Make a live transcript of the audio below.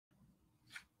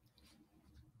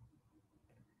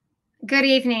Good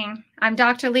evening. I'm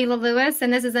Dr. Leila Lewis,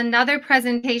 and this is another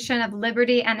presentation of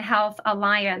Liberty and Health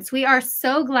Alliance. We are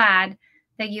so glad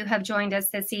that you have joined us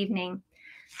this evening.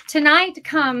 Tonight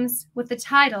comes with the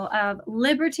title of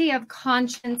Liberty of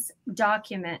Conscience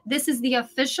Document. This is the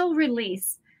official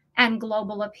release and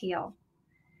global appeal.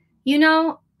 You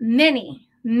know, many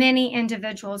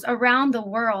individuals around the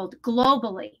world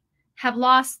globally have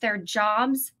lost their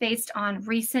jobs based on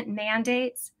recent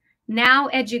mandates. Now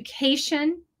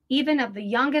education, even of the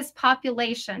youngest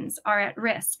populations, are at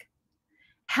risk.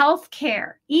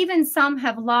 Healthcare, even some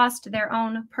have lost their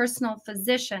own personal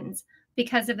physicians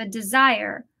because of a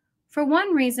desire, for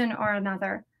one reason or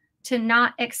another, to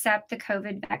not accept the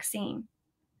COVID vaccine.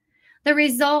 The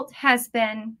result has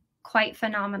been quite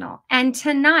phenomenal. And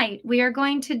tonight we are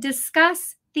going to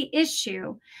discuss the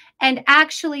issue and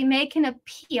actually make an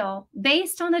appeal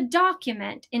based on a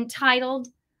document entitled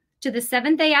to the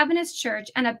Seventh-day Adventist Church,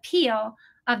 an appeal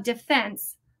of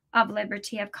defense of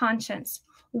liberty of conscience.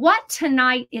 What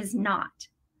tonight is not,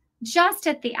 just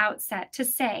at the outset to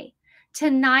say,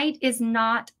 tonight is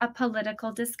not a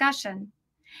political discussion.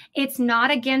 It's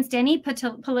not against any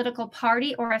political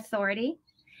party or authority.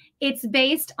 It's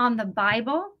based on the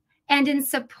Bible and in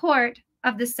support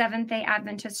of the Seventh-day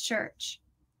Adventist Church.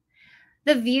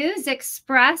 The views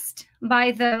expressed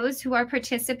by those who are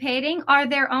participating are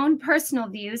their own personal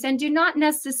views and do not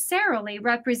necessarily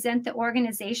represent the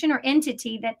organization or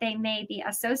entity that they may be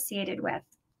associated with.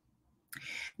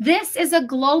 This is a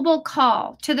global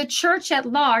call to the church at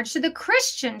large, to the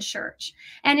Christian church,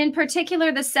 and in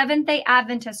particular the Seventh-day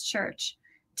Adventist Church,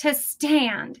 to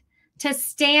stand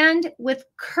with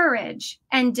courage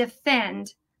and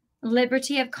defend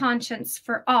liberty of conscience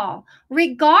for all,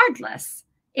 regardless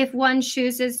if one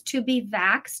chooses to be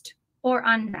vaxxed or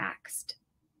unvaxxed.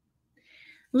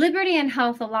 Liberty and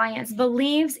Health Alliance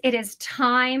believes it is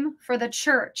time for the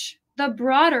church, the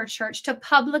broader church, to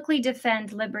publicly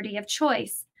defend liberty of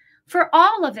choice for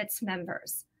all of its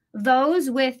members, those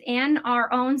within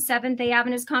our own Seventh-day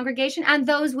Adventist congregation and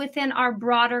those within our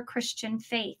broader Christian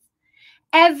faith.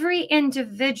 Every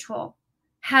individual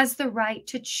has the right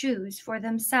to choose for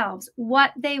themselves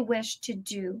what they wish to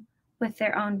do with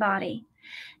their own body.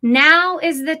 Now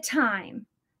is the time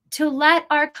to let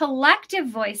our collective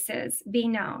voices be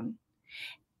known.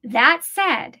 That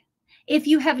said, if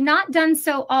you have not done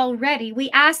so already, we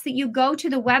ask that you go to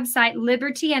the website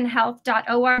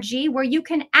libertyandhealth.org, where you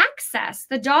can access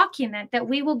the document that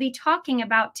we will be talking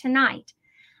about tonight.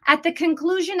 At the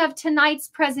conclusion of tonight's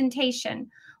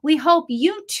presentation, we hope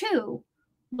you too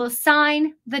will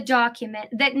sign the document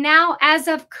that now, as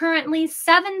of currently,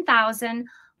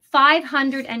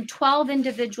 7,512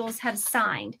 individuals have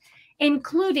signed,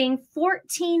 including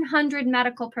 1,400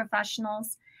 medical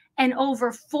professionals and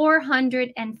over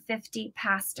 450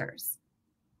 pastors.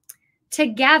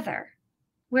 Together,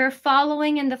 we're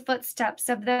following in the footsteps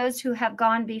of those who have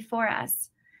gone before us.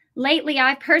 Lately,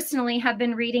 I personally have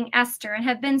been reading Esther and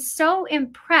have been so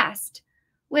impressed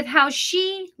with how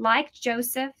she, like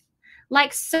Joseph,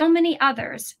 like so many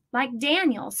others, like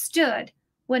Daniel, stood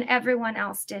when everyone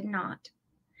else did not.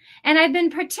 And I've been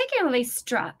particularly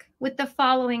struck with the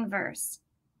following verse.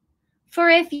 For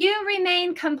if you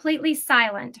remain completely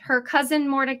silent, her cousin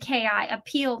Mordecai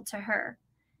appealed to her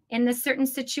in the certain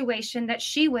situation that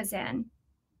she was in.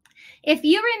 If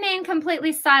you remain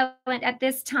completely silent at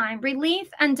this time, relief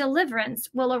and deliverance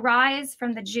will arise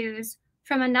from the Jews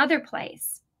from another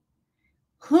place.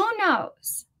 Who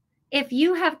knows if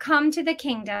you have come to the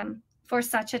kingdom for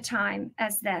such a time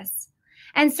as this?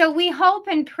 And so we hope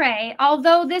and pray,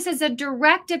 although this is a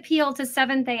direct appeal to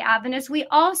Seventh-day Adventists, we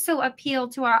also appeal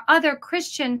to our other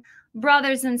Christian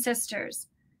brothers and sisters,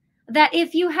 that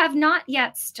if you have not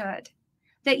yet stood,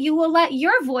 that you will let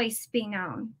your voice be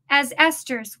known, as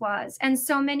Esther's was, and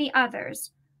so many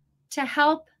others, to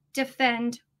help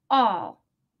defend all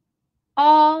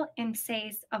in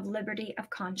place of liberty of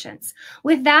conscience.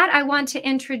 With that, I want to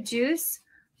introduce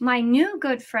my new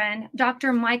good friend,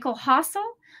 Dr. Michael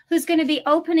Hossel, who's going to be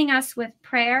opening us with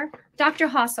prayer. Dr.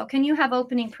 Hossel, can you have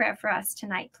opening prayer for us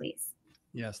tonight, please?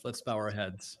 Yes, let's bow our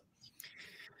heads.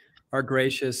 Our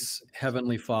gracious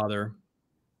Heavenly Father,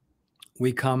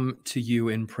 we come to you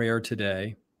in prayer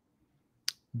today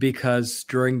because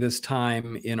during this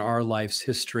time in our life's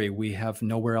history, we have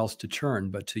nowhere else to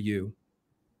turn but to you.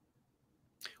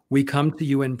 We come to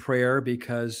you in prayer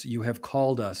because you have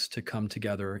called us to come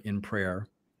together in prayer.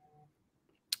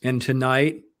 And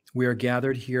tonight, we are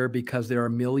gathered here because there are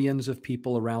millions of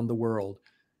people around the world,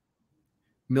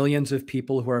 millions of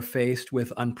people who are faced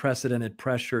with unprecedented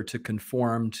pressure to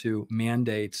conform to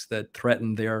mandates that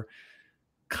threaten their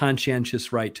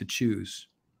conscientious right to choose.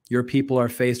 Your people are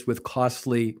faced with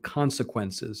costly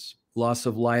consequences, loss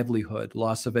of livelihood,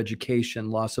 loss of education,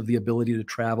 loss of the ability to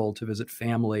travel, to visit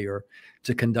family, or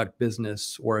to conduct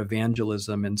business or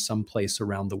evangelism in some place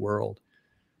around the world.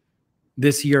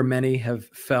 This year, many have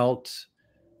felt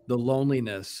the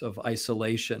loneliness of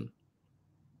isolation,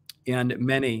 and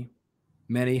many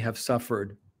have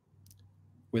suffered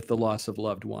with the loss of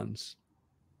loved ones.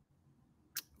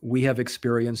 We have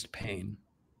experienced pain.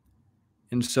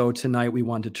 And so tonight we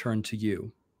want to turn to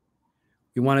you.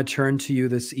 We want to turn to you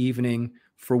this evening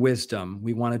for wisdom.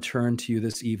 We want to turn to you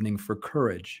this evening for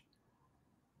courage.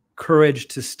 Courage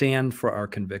to stand for our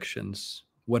convictions,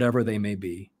 whatever they may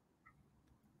be.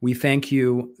 We thank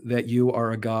you that you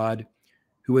are a God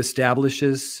who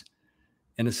established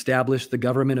the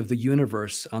government of the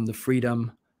universe on the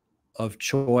freedom of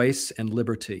choice and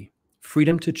liberty,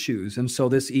 freedom to choose. And so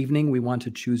this evening we want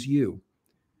to choose you.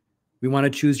 We want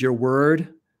to choose your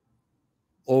word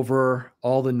over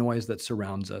all the noise that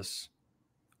surrounds us.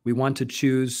 We want to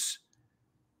choose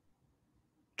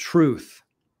truth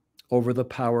over the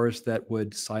powers that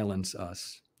would silence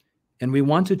us. And we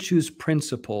want to choose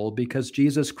principle because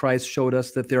Jesus Christ showed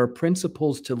us that there are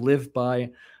principles to live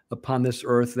by upon this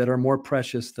earth that are more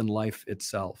precious than life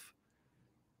itself.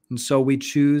 And so we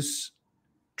choose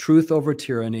truth over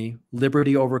tyranny,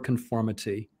 liberty over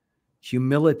conformity,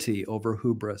 humility over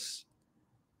hubris.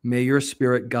 May your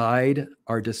Spirit guide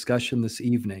our discussion this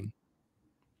evening.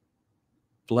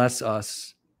 Bless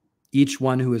us, each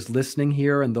one who is listening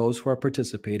here and those who are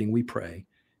participating, we pray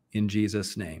in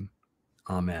Jesus' name.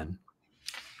 Amen.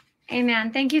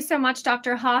 Amen. Thank you so much,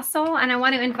 Dr. Hossel. And I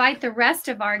want to invite the rest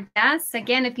of our guests.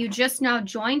 Again, if you just now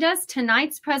joined us,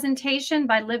 tonight's presentation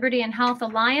by Liberty and Health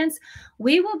Alliance,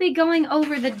 we will be going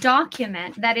over the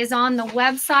document that is on the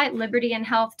website,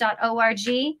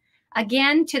 libertyandhealth.org.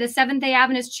 Again, to the Seventh-day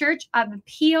Adventist Church of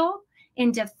Appeal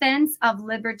in defense of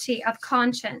liberty of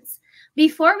conscience.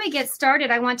 Before we get started,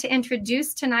 I want to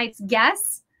introduce tonight's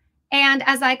guests. And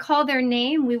as I call their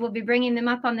name, we will be bringing them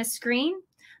up on the screen.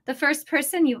 The first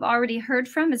person you've already heard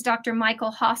from is Dr.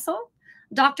 Michael Hossel.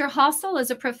 Dr. Hossel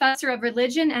is a professor of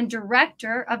religion and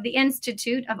director of the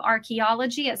Institute of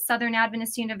Archaeology at Southern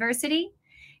Adventist University.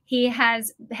 He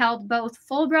has held both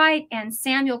Fulbright and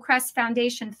Samuel Crest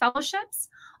Foundation fellowships,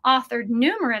 authored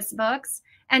numerous books,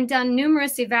 and done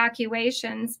numerous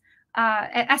excavations,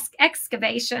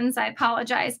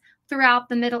 throughout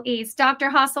the Middle East.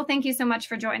 Dr. Hossel, thank you so much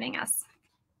for joining us.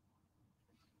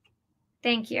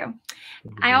 Thank you.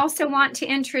 I also want to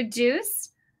introduce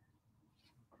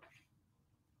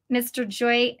Mr.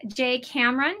 J.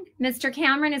 Cameron. Mr.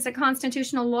 Cameron is a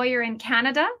constitutional lawyer in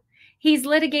Canada. He's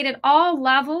litigated all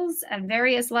levels and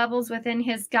various levels within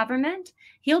his government.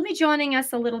 He'll be joining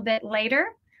us a little bit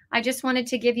later. I just wanted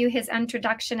to give you his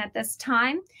introduction at this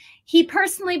time. He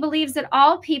personally believes that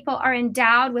all people are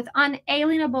endowed with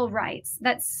unalienable rights,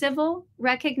 that civil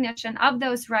recognition of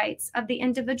those rights of the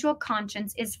individual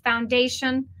conscience is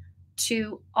foundation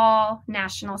to all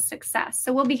national success.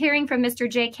 So we'll be hearing from Mr.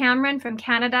 J. Cameron from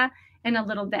Canada in a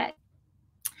little bit.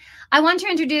 I want to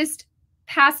introduce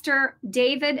Pastor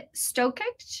David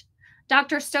Stokich.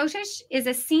 Dr. Stokich is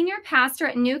a senior pastor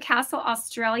at Newcastle,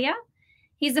 Australia.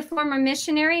 He's a former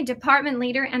missionary, department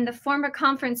leader, and the former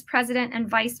conference president and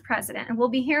vice president. And we'll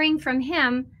be hearing from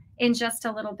him in just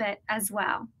a little bit as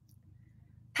well.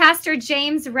 Pastor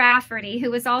James Rafferty,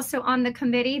 who is also on the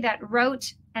committee that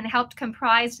wrote and helped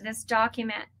comprise this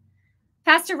document.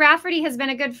 Pastor Rafferty has been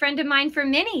a good friend of mine for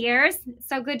many years. It's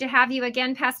so good to have you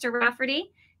again, Pastor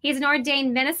Rafferty. He's an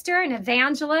ordained minister and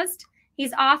evangelist.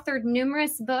 He's authored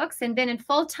numerous books and been in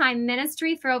full-time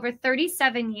ministry for over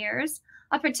 37 years.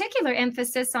 A particular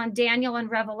emphasis on Daniel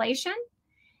and Revelation.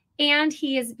 And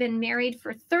he has been married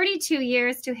for 32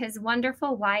 years to his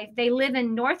wonderful wife. They live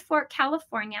in North Fork,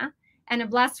 California, and are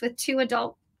blessed with 2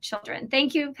 adult children.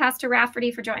 Thank you, Pastor Rafferty,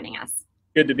 for joining us.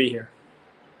 Good to be here.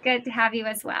 Good to have you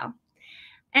as well.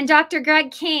 And Dr.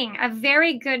 Greg King, a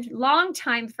very good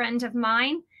longtime friend of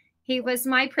mine. He was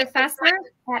my professor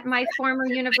at my former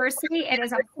university. It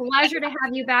is a pleasure to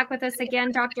have you back with us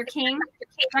again, Dr. King.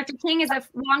 Dr. King is a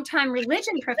longtime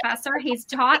religion professor. He's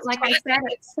taught, like I said,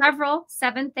 at several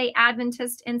Seventh-day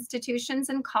Adventist institutions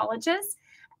and colleges,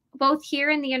 both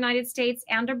here in the United States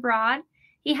and abroad.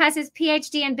 He has his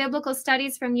PhD in biblical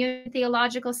studies from Union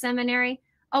Theological Seminary,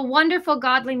 a wonderful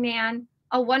godly man,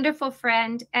 a wonderful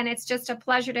friend, and it's just a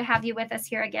pleasure to have you with us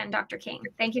here again, Dr. King.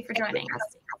 Thank you for joining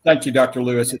us. Thank you, Dr.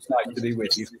 Lewis. It's nice to be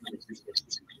with you.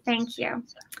 Thank you.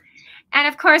 And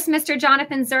of course, Mr.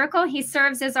 Jonathan Zirkle, he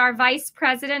serves as our Vice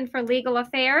President for Legal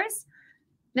Affairs.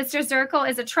 Mr. Zirkle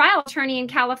is a trial attorney in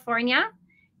California.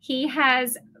 He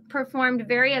has performed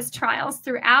various trials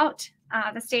throughout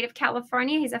the state of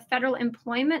California. He's a federal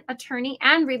employment attorney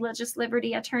and religious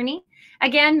liberty attorney.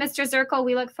 Again, Mr. Zirkle,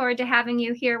 we look forward to having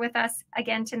you here with us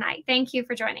again tonight. Thank you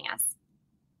for joining us.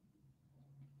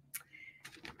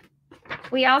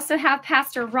 We also have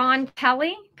Pastor Ron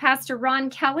Kelly. Pastor Ron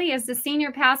Kelly is the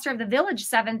senior pastor of the Village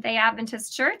Seventh-day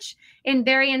Adventist Church in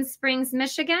Berrien Springs,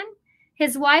 Michigan.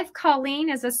 His wife, Colleen,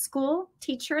 is a school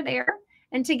teacher there,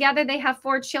 and together they have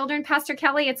 4 children. Pastor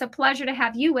Kelly, it's a pleasure to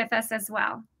have you with us as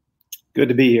well. Good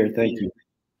to be here. Thank you.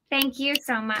 Thank you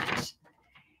so much.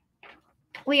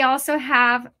 We also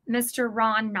have Mr.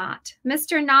 Ron Knott.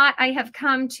 Mr. Knott, I have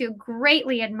come to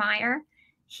greatly admire.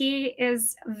 He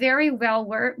is very well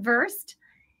versed.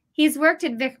 He's worked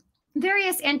at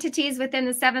various entities within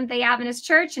the Seventh-day Adventist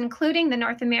Church, including the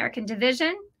North American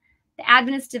Division, the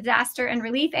Adventist Disaster and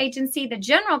Relief Agency, the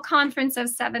General Conference of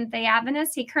Seventh-day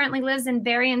Adventists. He currently lives in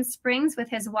Berrien Springs with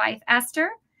his wife, Esther,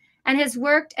 and has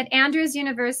worked at Andrews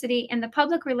University in the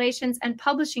Public Relations and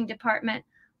Publishing Department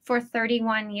for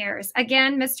 31 years.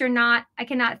 Again, Mr. Knott, I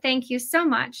cannot thank you so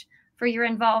much for your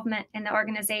involvement in the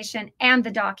organization and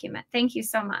the document. Thank you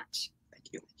so much.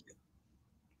 Thank you.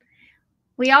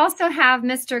 We also have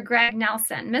Mr. Greg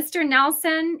Nelson. Mr.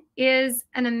 Nelson is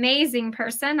an amazing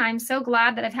person. I'm so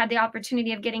glad that I've had the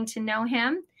opportunity of getting to know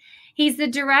him. He's the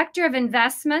Director of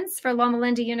Investments for Loma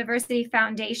Linda University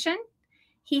Foundation.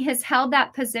 He has held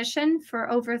that position for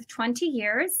over 20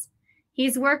 years.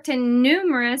 He's worked in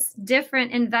numerous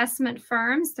different investment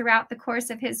firms throughout the course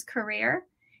of his career.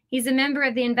 He's a member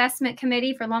of the investment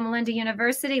committee for Loma Linda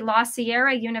University, La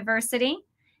Sierra University,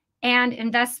 and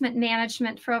investment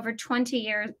management for over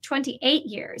 28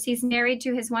 years. He's married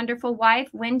to his wonderful wife,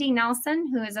 Wendy Nelson,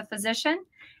 who is a physician,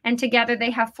 and together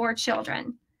they have 4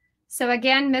 children. So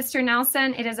again, Mr.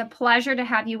 Nelson, it is a pleasure to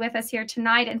have you with us here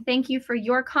tonight, and thank you for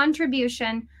your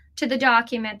contribution to the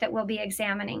document that we'll be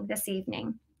examining this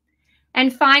evening.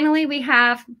 And finally, we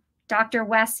have Dr.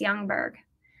 Wes Youngberg.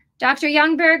 Dr.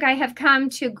 Youngberg, I have come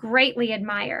to greatly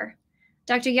admire.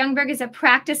 Dr. Youngberg is a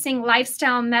practicing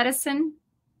lifestyle medicine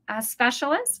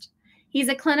specialist. He's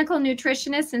a clinical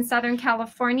nutritionist in Southern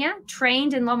California,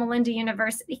 trained in Loma Linda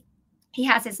University. He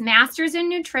has his master's in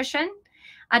nutrition,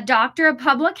 a doctor of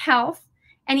public health,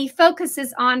 and he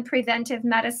focuses on preventive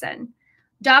medicine.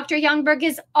 Dr. Youngberg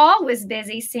is always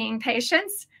busy seeing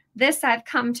patients. This I've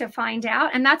come to find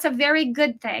out, and that's a very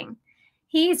good thing.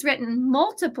 He's written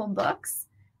multiple books,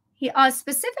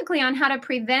 specifically on how to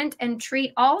prevent and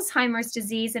treat Alzheimer's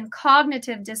disease and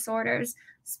cognitive disorders,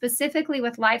 specifically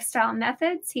with lifestyle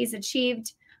methods. He's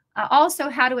achieved also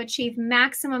how to achieve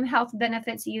maximum health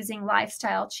benefits using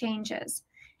lifestyle changes.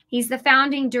 He's the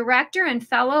founding director and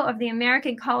fellow of the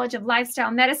American College of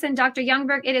Lifestyle Medicine. Dr.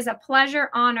 Youngberg, it is a pleasure,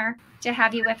 honor to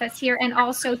have you with us here, and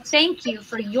also thank you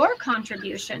for your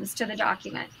contributions to the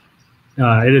document.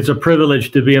 It is a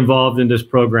privilege to be involved in this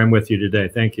program with you today.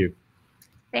 Thank you.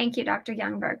 Thank you, Dr.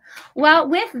 Youngberg. Well,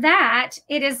 with that,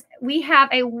 we have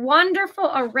a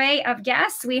wonderful array of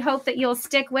guests. We hope that you'll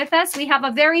stick with us. We have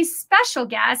a very special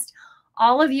guest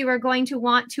all of you are going to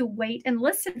want to wait and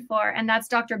listen for, and that's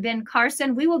Dr. Ben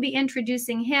Carson. We will be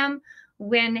introducing him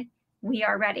when we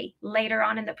are ready later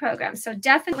on in the program, so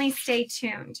definitely stay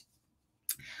tuned.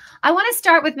 I want to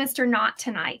start with Mr. Knott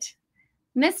tonight.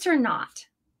 Mr. Knott,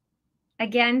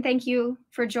 again, thank you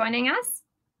for joining us.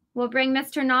 We'll bring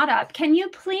Mr. Knott up. Can you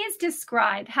please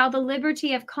describe how the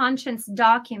Liberty of Conscience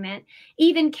document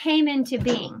even came into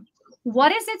being?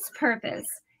 What is its purpose,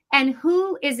 and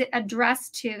who is it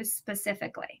addressed to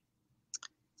specifically?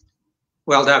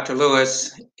 Well, Dr.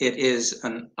 Lewis, it is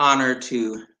an honor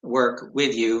to work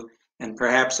with you, and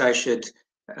perhaps I should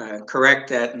correct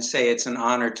that and say it's an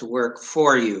honor to work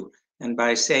for you. And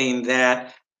by saying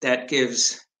that, that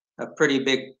gives a pretty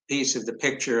big piece of the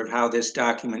picture of how this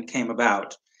document came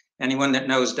about. Anyone that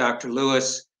knows Dr.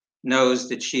 Lewis knows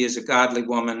that she is a godly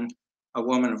woman, a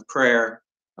woman of prayer,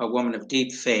 a woman of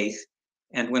deep faith.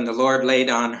 And when the Lord laid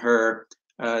on her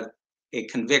a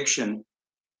conviction,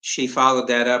 she followed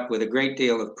that up with a great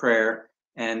deal of prayer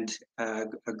and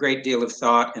a great deal of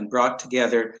thought, and brought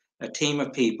together a team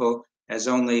of people as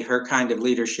only her kind of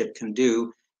leadership can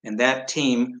do. And that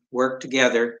team worked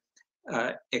together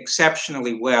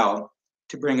exceptionally well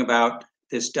to bring about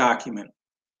this document.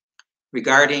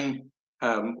 Regarding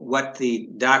what the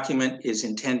document is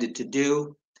intended to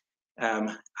do,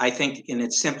 I think in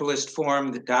its simplest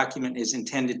form, the document is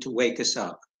intended to wake us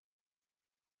up.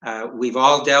 We've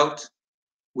all dealt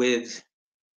with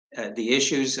the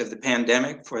issues of the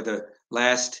pandemic for the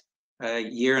last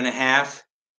year and a half,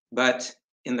 but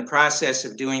in the process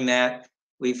of doing that,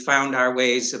 we've found our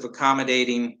ways of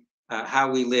accommodating how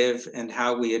we live and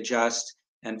how we adjust.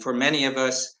 And for many of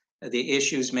us, the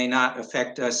issues may not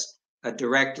affect us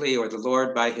directly, or the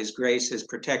Lord, by his grace, has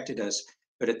protected us.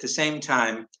 But at the same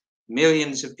time,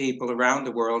 millions of people around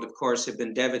the world, of course, have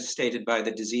been devastated by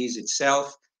the disease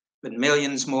itself, but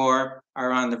millions more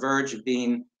are on the verge of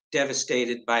being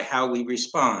devastated by how we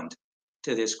respond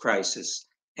to this crisis.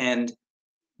 And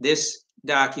this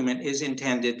document is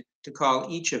intended to call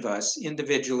each of us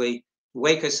individually,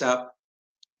 wake us up,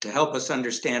 to help us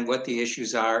understand what the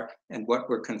issues are and what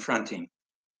we're confronting.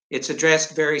 It's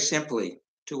addressed very simply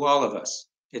to all of us.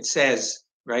 It says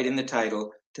right in the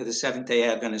title, to the Seventh-day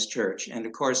Adventist Church. And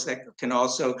of course, that can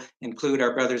also include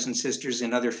our brothers and sisters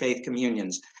in other faith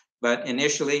communions. But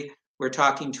initially, we're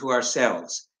talking to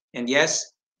ourselves. And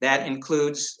yes, that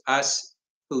includes us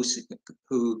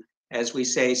who, as we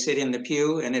say, sit in the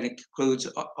pew, and it includes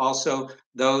also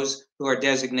those who are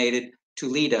designated to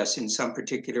lead us in some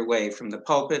particular way from the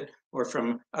pulpit or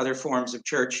from other forms of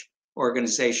church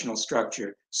organizational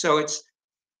structure. So it's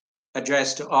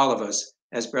addressed to all of us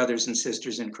as brothers and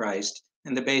sisters in Christ.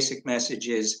 And the basic message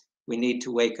is we need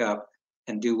to wake up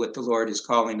and do what the Lord is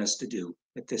calling us to do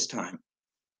at this time.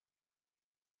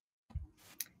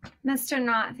 Mr.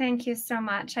 Knott, thank you so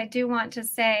much. I do want to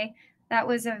say that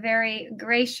was a very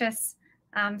gracious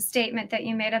statement that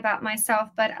you made about myself.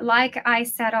 But like I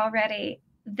said already,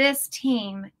 this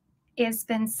team has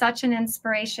been such an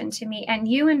inspiration to me, and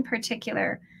you in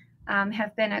particular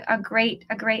have been a great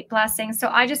blessing. So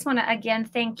I just want to again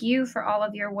thank you for all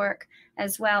of your work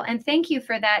as well, and thank you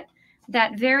for that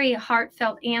very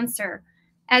heartfelt answer.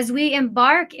 As we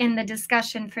embark in the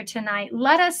discussion for tonight,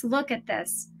 let us look at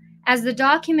this as the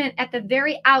document at the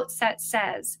very outset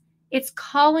says. It's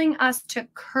calling us to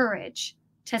courage,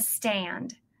 to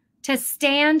stand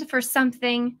for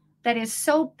something that is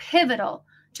so pivotal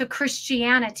to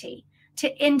Christianity,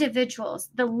 to individuals,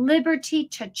 the liberty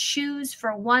to choose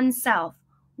for oneself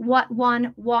what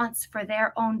one wants for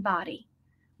their own body.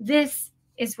 This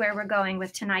is where we're going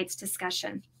with tonight's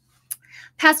discussion.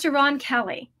 Pastor Ron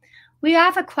Kelly, we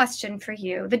have a question for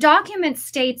you. The document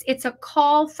states it's a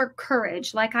call for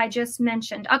courage, like I just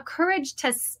mentioned, a courage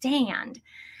to stand.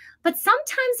 But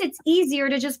sometimes it's easier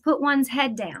to just put one's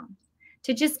head down,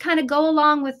 to just kind of go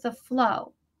along with the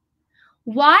flow.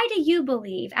 Why do you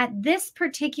believe at this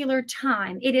particular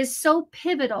time it is so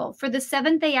pivotal for the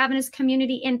Seventh-day Adventist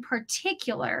community in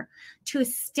particular to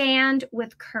stand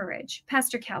with courage?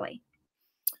 Pastor Kelly.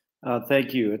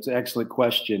 Thank you. It's an excellent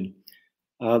question.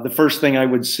 The first thing I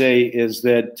would say is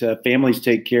that families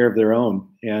take care of their own,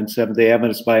 and Seventh-day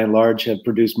Adventists by and large have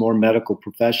produced more medical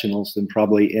professionals than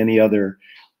probably any other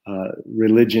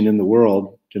religion in the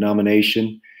world,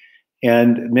 denomination.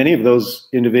 And many of those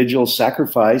individuals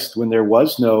sacrificed when there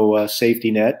was no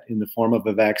safety net in the form of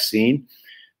a vaccine.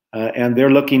 And they're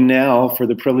looking now for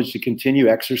the privilege to continue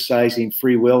exercising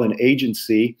free will and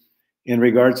agency in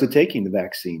regards to taking the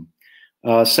vaccine.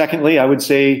 Secondly, I would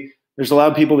say there's a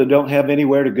lot of people that don't have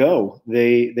anywhere to go.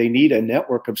 They need a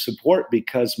network of support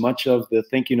because much of the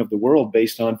thinking of the world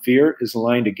based on fear is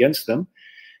aligned against them.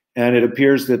 And it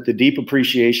appears that the deep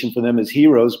appreciation for them as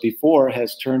heroes before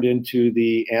has turned into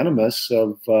the animus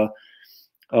of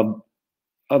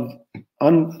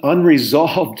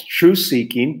unresolved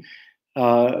truth-seeking,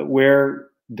 where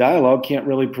dialogue can't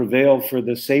really prevail for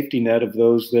the safety net of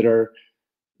those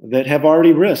that have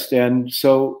already risked. And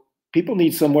so people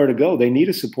need somewhere to go. They need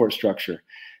a support structure.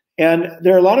 And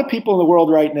there are a lot of people in the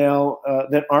world right now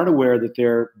that aren't aware that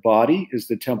their body is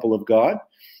the temple of God.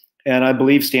 And I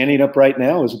believe standing up right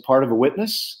now is a part of a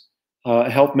witness,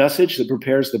 a health message that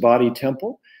prepares the body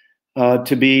temple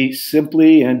to be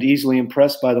simply and easily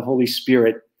impressed by the Holy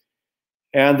Spirit.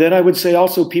 And then I would say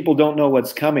also people don't know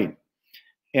what's coming.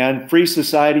 And free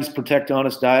societies protect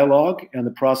honest dialogue and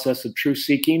the process of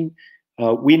truth-seeking.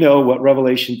 We know what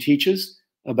Revelation teaches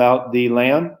about the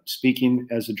Lamb speaking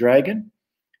as a dragon.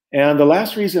 And the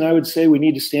last reason I would say we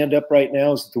need to stand up right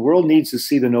now is that the world needs to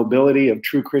see the nobility of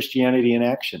true Christianity in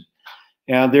action.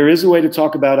 And there is a way to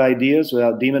talk about ideas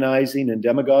without demonizing and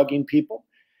demagoguing people.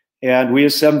 And we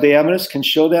as Seventh-day Adventists can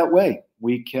show that way.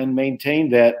 We can maintain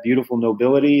that beautiful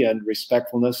nobility and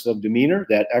respectfulness of demeanor,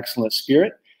 that excellent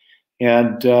spirit.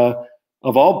 And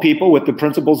of all people, with the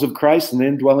principles of Christ and the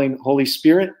indwelling Holy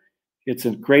Spirit, it's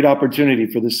a great opportunity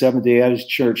for the Seventh-day Adventist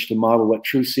Church to model what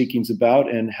truth-seeking is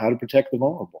about and how to protect the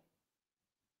vulnerable.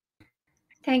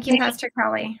 Thank you, Pastor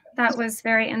Kelly. That was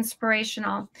very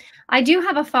inspirational. I do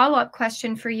have a follow-up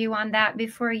question for you on that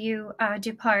before you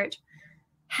depart.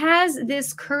 Has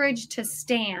this courage to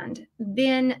stand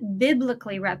been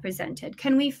biblically represented?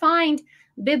 Can we find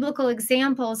biblical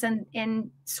examples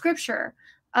in Scripture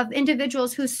of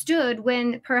individuals who stood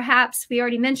when perhaps, we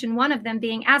already mentioned one of them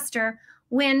being Esther,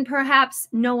 when perhaps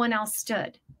no one else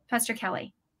stood? Pastor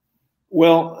Kelly.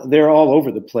 Well, they're all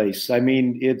over the place. I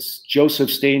mean, it's Joseph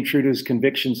staying true to his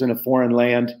convictions in a foreign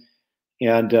land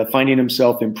and finding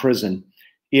himself in prison.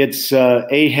 It's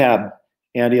Ahab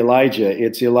and Elijah.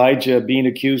 It's Elijah being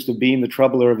accused of being the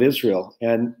troubler of Israel.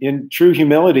 And in true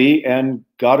humility and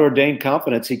God-ordained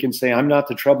confidence, he can say, I'm not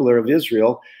the troubler of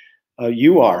Israel.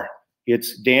 You are.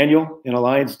 It's Daniel in a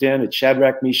lion's den. It's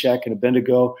Shadrach, Meshach, and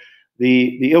Abednego.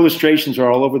 The illustrations are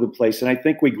all over the place. And I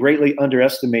think we greatly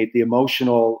underestimate the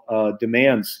emotional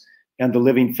demands and the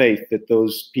living faith that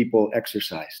those people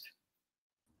exercised.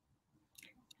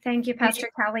 Thank you, Pastor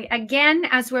Kelly. Again,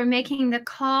 as we're making the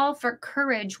call for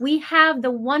courage, we have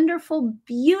the wonderful,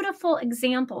 beautiful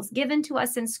examples given to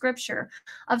us in Scripture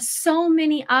of so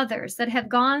many others that have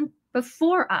gone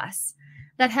before us,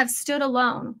 that have stood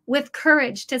alone with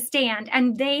courage to stand,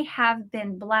 and they have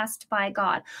been blessed by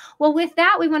God. Well, with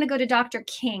that, we want to go to Dr.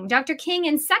 King. Dr. King,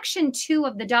 in section 2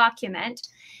 of the document,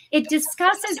 it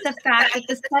discusses the fact that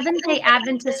the Seventh-day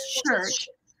Adventist Church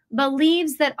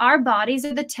believes that our bodies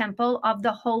are the temple of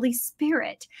the Holy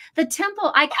Spirit. The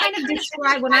temple, I kind of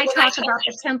describe when I talk about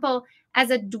the temple as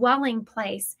a dwelling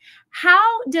place.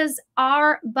 How does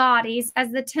our bodies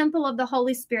as the temple of the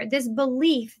Holy Spirit, this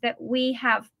belief that we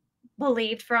have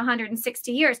believed for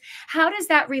 160 years, how does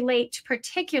that relate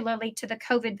particularly to the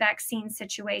COVID vaccine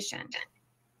situation?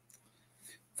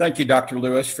 Thank you, Dr.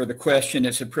 Lewis, for the question.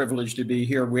 It's a privilege to be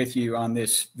here with you on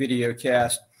this video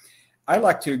cast. I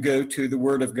like to go to the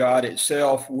Word of God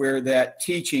itself, where that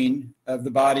teaching of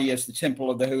the body as the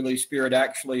temple of the Holy Spirit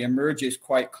actually emerges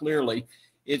quite clearly.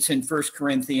 It's in 1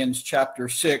 Corinthians chapter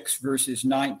 6, verses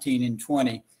 19 and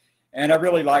 20. And I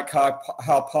really like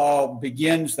how Paul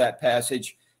begins that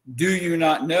passage. Do you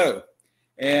not know?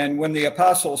 And when the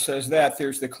apostle says that,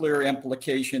 there's the clear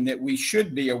implication that we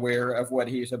should be aware of what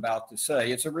he's about to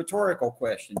say. It's a rhetorical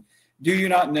question. Do you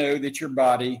not know that your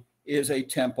body is a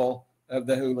temple of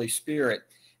the Holy Spirit?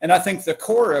 And I think the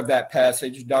core of that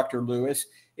passage, Dr. Lewis,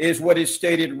 is what is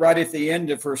stated right at the end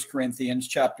of 1 Corinthians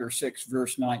chapter 6,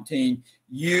 verse 19.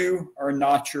 You are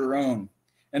not your own.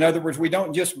 In other words, we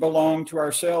don't just belong to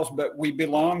ourselves, but we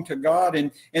belong to God.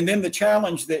 And then the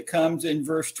challenge that comes in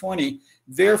verse 20,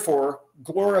 therefore,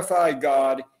 glorify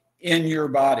God in your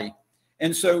body.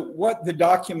 And so what the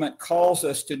document calls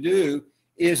us to do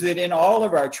is that in all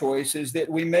of our choices that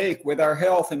we make with our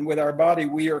health and with our body,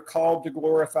 we are called to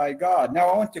glorify God. Now,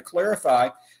 I want to clarify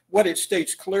what it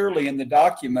states clearly in the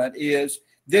document is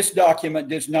this document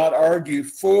does not argue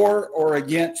for or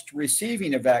against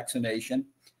receiving a vaccination,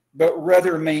 but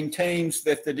rather maintains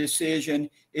that the decision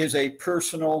is a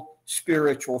personal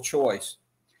spiritual choice.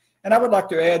 And I would like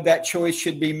to add that choice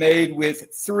should be made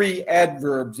with 3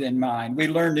 adverbs in mind. We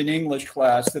learned in English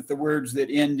class that the words that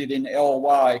ended in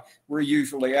ly were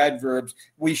usually adverbs.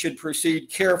 We should proceed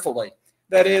carefully.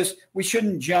 That is, we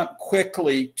shouldn't jump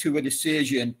quickly to a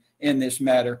decision in this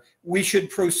matter. We should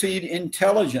proceed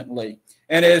intelligently.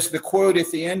 And as the quote at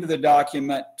the end of the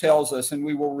document tells us, and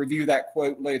we will review that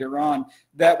quote later on,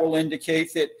 that will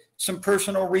indicate that some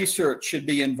personal research should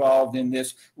be involved in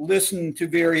this. Listen to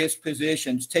various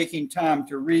positions, taking time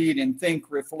to read and think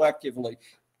reflectively,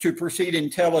 to proceed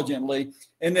intelligently,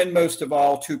 and then most of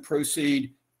all, to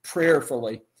proceed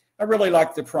prayerfully. I really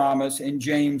like the promise in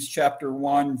James chapter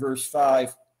 1, verse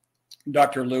 5,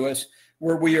 Dr. Lewis,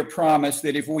 where we are promised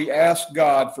that if we ask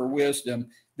God for wisdom,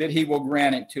 that he will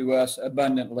grant it to us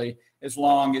abundantly as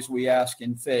long as we ask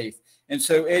in faith. And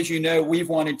so, as you know, we've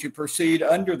wanted to proceed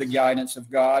under the guidance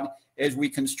of God as we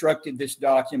constructed this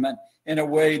document in a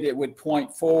way that would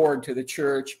point forward to the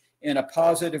church in a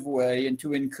positive way and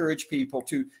to encourage people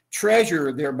to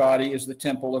treasure their body as the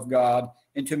temple of God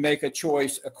and to make a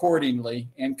choice accordingly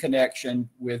in connection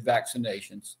with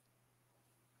vaccinations.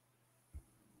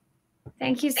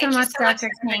 Thank you so much, Dr.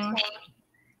 King.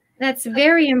 That's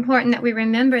very important that we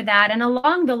remember that. And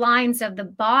along the lines of the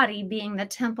body being the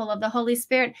temple of the Holy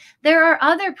Spirit, there are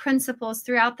other principles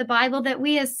throughout the Bible that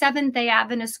we as Seventh-day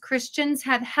Adventist Christians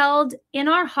have held in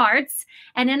our hearts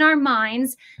and in our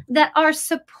minds that are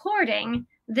supporting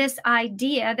this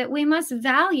idea that we must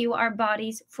value our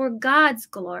bodies for God's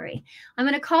glory. I'm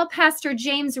going to call Pastor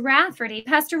James Rafferty.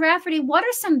 Pastor Rafferty, what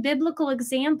are some biblical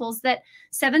examples that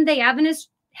Seventh-day Adventists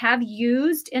have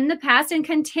used in the past and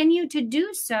continue to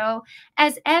do so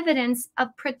as evidence of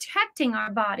protecting our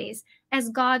bodies as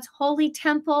God's holy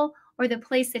temple or the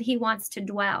place that he wants to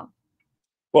dwell?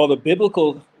 Well, the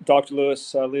biblical, Dr.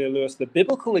 Lewis, Leah Lewis, the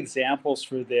biblical examples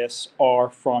for this are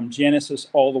from Genesis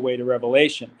all the way to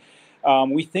Revelation.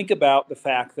 We think about the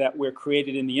fact that we're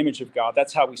created in the image of God.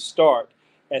 That's how we start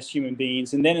as human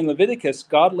beings. And then in Leviticus,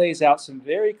 God lays out some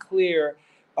very clear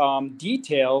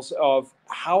details of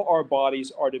how our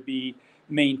bodies are to be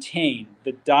maintained,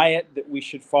 the diet that we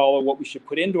should follow, what we should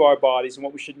put into our bodies, and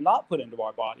what we should not put into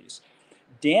our bodies.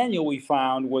 Daniel, we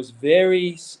found, was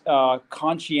very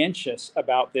conscientious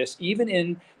about this. Even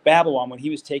in Babylon, when he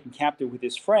was taken captive with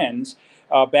his friends,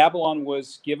 Babylon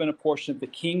was given a portion of the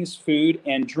king's food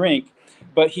and drink,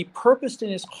 but he purposed in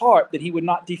his heart that he would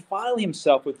not defile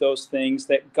himself with those things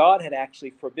that God had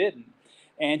actually forbidden.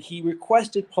 And he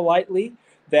requested politely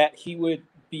that he would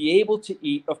be able to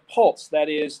eat of pulse, that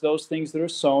is, those things that are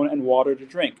sown, and water to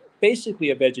drink, basically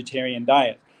a vegetarian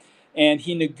diet. And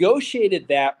he negotiated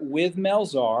that with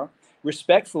Melzar,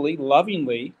 respectfully,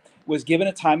 lovingly, was given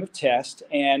a time of test.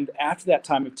 And after that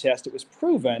time of test, it was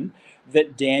proven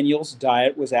that Daniel's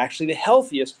diet was actually the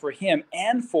healthiest for him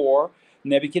and for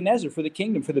Nebuchadnezzar, for the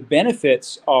kingdom, for the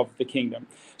benefits of the kingdom.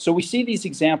 So we see these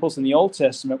examples in the Old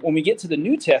Testament. When we get to the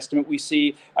New Testament, we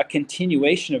see a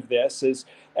continuation of this.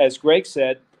 As Greg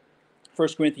said, 1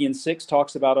 Corinthians 6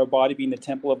 talks about our body being the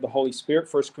temple of the Holy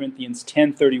Spirit. 1 Corinthians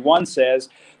 10:31 says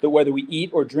that whether we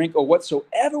eat or drink or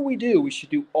whatsoever we do, we should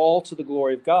do all to the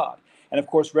glory of God. And of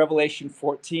course, Revelation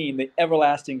 14, the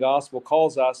everlasting gospel,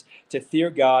 calls us to fear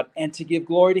God and to give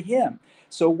glory to him.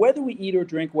 So whether we eat or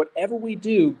drink, whatever we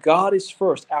do, God is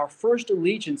first. Our first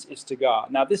allegiance is to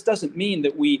God. Now, this doesn't mean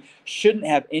that we shouldn't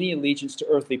have any allegiance to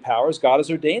earthly powers. God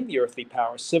has ordained the earthly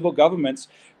powers. Civil governments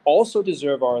also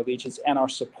deserve our allegiance and our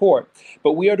support.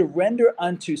 But we are to render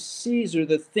unto Caesar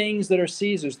the things that are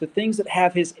Caesar's, the things that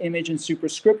have his image and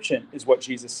superscription, is what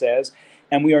Jesus says.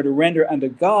 And we are to render unto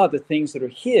God the things that are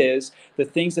his, the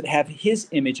things that have his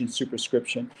image and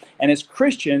superscription. And as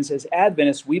Christians, as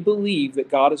Adventists, we believe that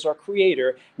God is our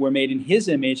creator. We're made in his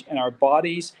image, and our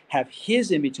bodies have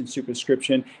his image and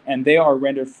superscription, and they are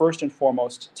rendered first and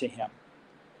foremost to him.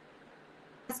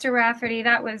 Pastor Rafferty,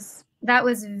 that was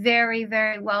very,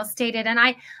 very well stated. And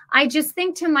I just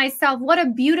think to myself, what a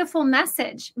beautiful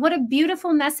message. What a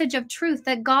beautiful message of truth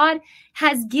that God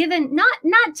has given,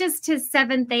 not just to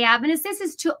Seventh-day Adventists. This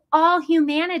is to all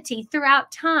humanity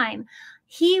throughout time.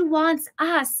 He wants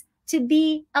us to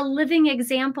be a living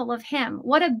example of him.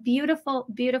 What a beautiful,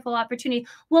 beautiful opportunity.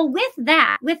 Well, with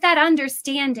that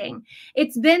understanding,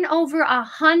 it's been over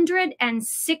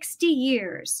 160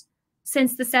 years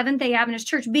since the Seventh-day Adventist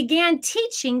Church began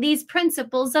teaching these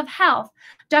principles of health.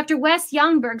 Dr. Wes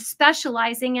Youngberg,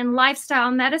 specializing in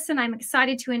lifestyle medicine, I'm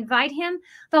excited to invite him.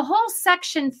 The whole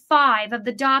section 5 of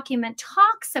the document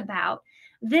talks about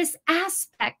this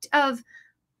aspect of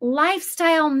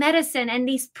lifestyle medicine and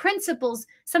these principles,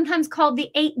 sometimes called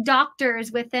the 8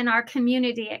 doctors within our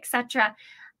community, etc.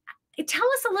 Tell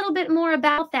us a little bit more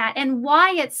about that and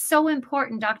why it's so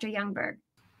important, Dr. Youngberg.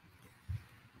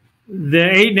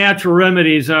 The 8 natural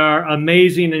remedies are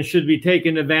amazing and should be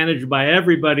taken advantage by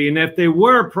everybody. And if they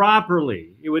were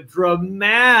properly, it would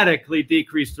dramatically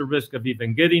decrease the risk of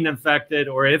even getting infected,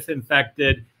 or if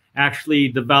infected, actually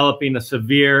developing a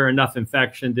severe enough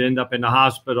infection to end up in the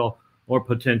hospital or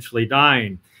potentially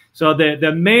dying. So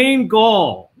the main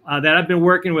goal that I've been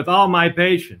working with all my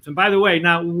patients, and by the way,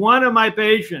 not one of my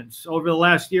patients over the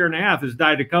last year and a half has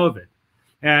died of COVID.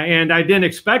 And I didn't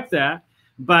expect that.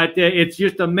 But it's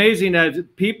just amazing as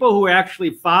people who actually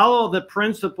follow the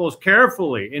principles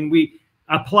carefully, and we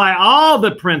apply all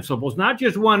the principles, not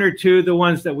just 1 or 2, the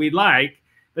ones that we like,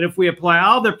 but if we apply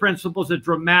all the principles, it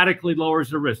dramatically lowers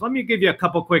the risk. Let me give you a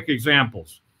couple quick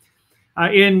examples.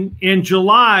 In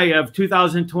July of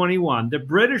 2021, the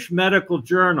British Medical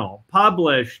Journal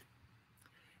published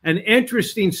an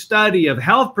interesting study of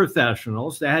health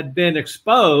professionals that had been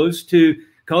exposed to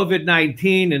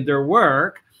COVID-19 in their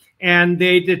work. And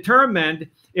they determined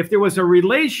if there was a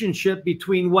relationship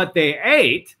between what they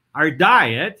ate, our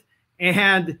diet,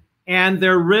 and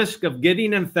their risk of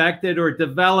getting infected or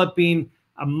developing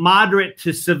a moderate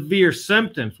to severe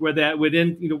symptoms, where that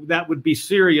would be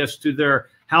serious to their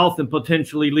health and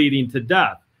potentially leading to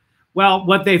death. Well,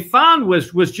 what they found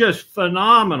was just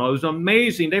phenomenal. It was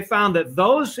amazing. They found that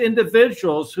those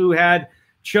individuals who had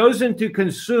chosen to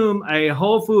consume a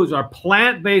whole foods or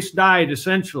plant-based diet,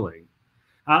 essentially,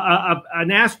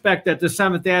 an aspect that the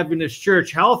Seventh-day Adventist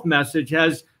Church health message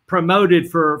has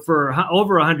promoted for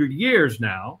over 100 years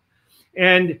now.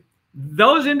 And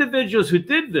those individuals who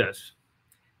did this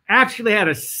actually had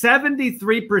a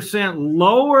 73%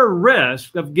 lower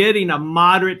risk of getting a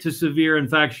moderate to severe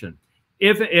infection.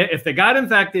 If they got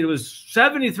infected, it was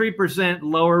 73%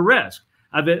 lower risk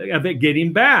of it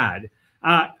getting bad.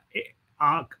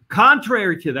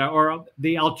 Contrary to that, or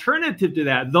the alternative to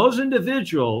that, those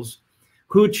individuals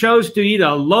who chose to eat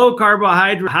a low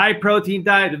carbohydrate, high protein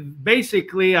diet,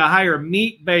 basically a higher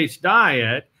meat-based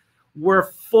diet,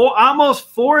 were almost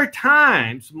 4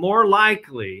 times more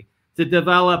likely to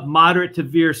develop moderate to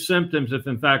severe symptoms if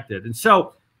infected. And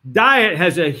so diet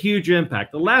has a huge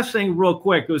impact. The last thing real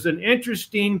quick, it was an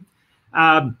interesting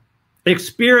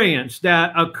experience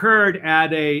that occurred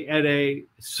at a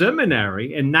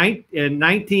seminary in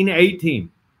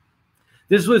 1918.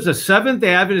 This was a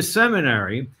Seventh-day Adventist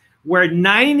seminary where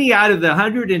 90 out of the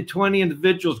 120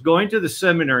 individuals going to the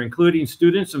seminary, including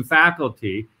students and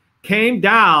faculty, came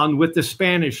down with the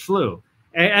Spanish flu.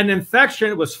 An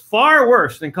infection was far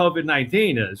worse than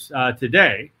COVID-19 is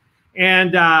today.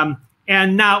 And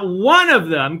not one of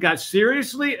them got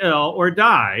seriously ill or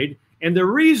died. And the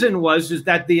reason is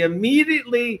that they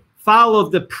immediately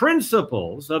followed the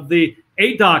principles of the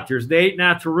 8 doctors, the 8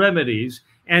 natural remedies.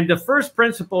 And the first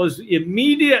principle is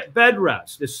immediate bed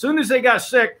rest. As soon as they got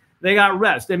sick, they got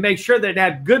rest. They made sure they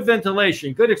had good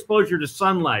ventilation, good exposure to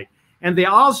sunlight. And they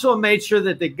also made sure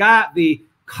that they got the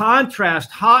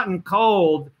contrast, hot and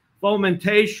cold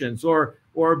fomentations,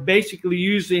 or basically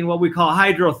using what we call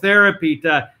hydrotherapy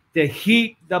to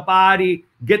heat the body,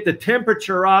 get the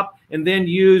temperature up, and then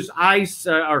use ice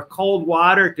or cold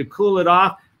water to cool it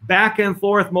off, back and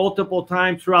forth multiple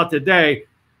times throughout the day.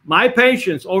 My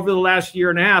patients over the last year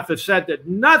and a half have said that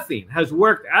nothing has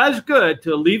worked as good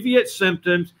to alleviate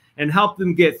symptoms and help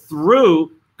them get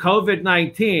through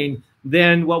COVID-19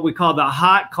 than what we call the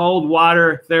hot, cold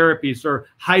water therapies or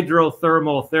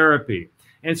hydrothermal therapy.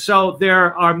 And so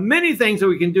there are many things that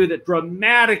we can do that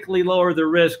dramatically lower the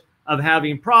risk of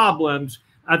having problems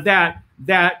that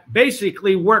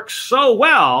basically work so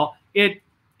well, it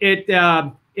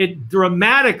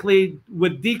dramatically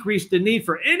would decrease the need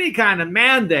for any kind of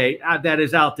mandate that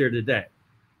is out there today.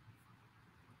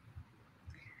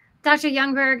 Dr.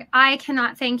 Youngberg, I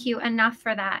cannot thank you enough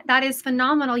for that. That is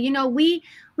phenomenal. You know, we've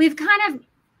kind of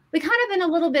been a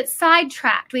little bit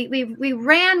sidetracked. We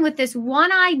ran with this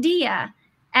one idea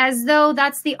as though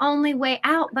that's the only way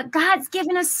out. But God's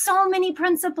given us so many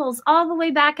principles all the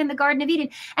way back in the Garden of Eden.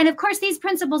 And of course, these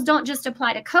principles don't just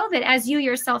apply to COVID. As you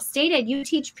yourself stated, you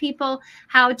teach people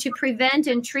how to prevent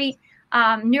and treat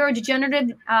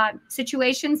neurodegenerative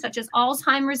situations such as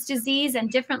Alzheimer's disease and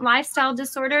different lifestyle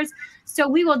disorders. So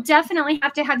we will definitely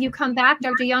have to have you come back,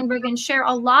 Dr. Youngberg, and share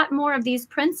a lot more of these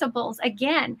principles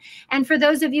again. And for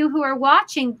those of you who are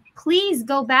watching, please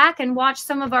go back and watch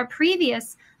some of our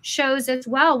previous shows as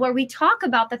well, where we talk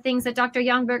about the things that Dr.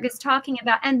 Youngberg is talking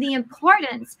about and the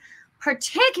importance,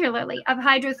 particularly of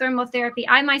hydrothermal therapy.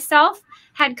 I myself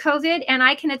had COVID, and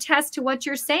I can attest to what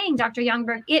you're saying, Dr.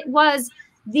 Youngberg. It was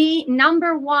the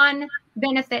 #1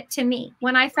 benefit to me.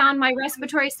 When I found my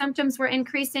respiratory symptoms were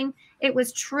increasing, it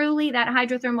was truly that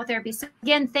hydrothermal therapy. So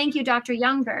again, thank you, Dr.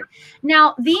 Youngberg.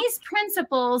 Now, these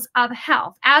principles of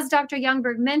health, as Dr.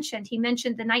 Youngberg mentioned, he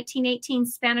mentioned the 1918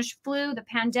 Spanish flu, the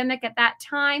pandemic at that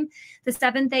time. The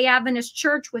Seventh-day Adventist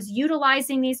Church was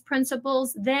utilizing these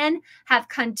principles, then have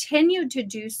continued to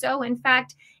do so. In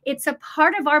fact, it's a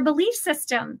part of our belief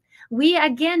system. We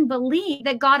again believe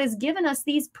that God has given us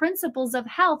these principles of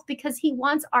health because he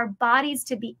wants our bodies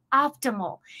to be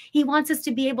optimal. He wants us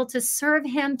to be able to serve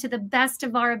him to the best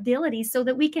of our abilities so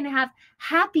that we can have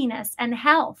happiness and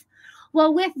health.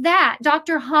 Well, with that,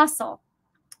 Dr. Hossel,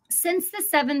 since the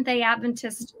Seventh-day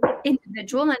Adventist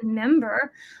individual and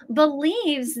member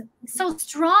believes so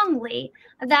strongly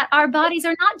that our bodies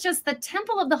are not just the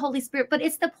temple of the Holy Spirit, but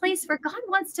it's the place where God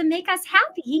wants to make us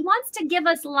happy. He wants to give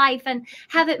us life and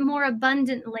have it more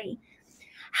abundantly.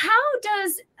 How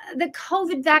does the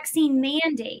COVID vaccine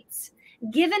mandates,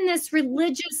 given this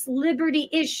religious liberty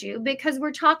issue, because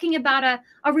we're talking about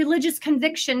a religious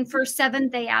conviction for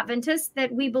Seventh-day Adventists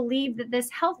that we believe that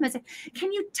this health message,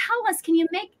 can you tell us, can you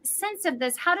make sense of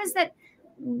this? How does that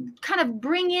kind of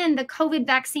bring in the COVID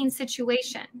vaccine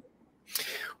situation?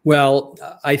 Well,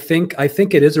 I think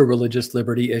it is a religious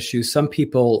liberty issue. Some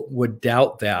people would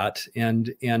doubt that,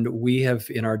 and we have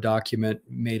in our document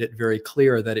made it very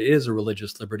clear that it is a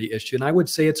religious liberty issue. And I would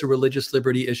say it's a religious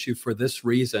liberty issue for this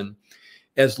reason.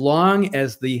 As long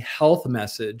as the health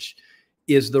message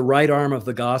is the right arm of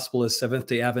the gospel, as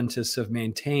Seventh-day Adventists have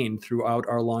maintained throughout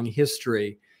our long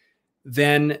history,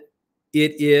 then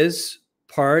it is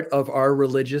part of our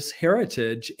religious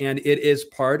heritage and it is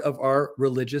part of our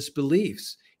religious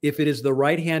beliefs. If it is the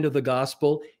right hand of the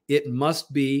gospel, it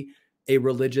must be a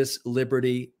religious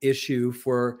liberty issue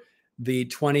for the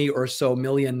 20 or so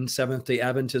million Seventh-day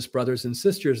Adventist brothers and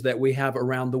sisters that we have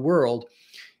around the world.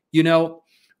 You know,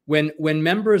 when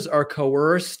members are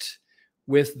coerced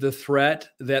with the threat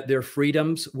that their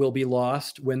freedoms will be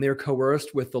lost, when they're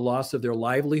coerced with the loss of their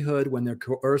livelihood, when they're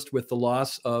coerced with the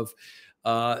loss of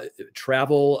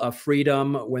travel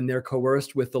freedom when they're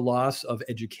coerced with the loss of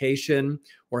education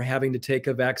or having to take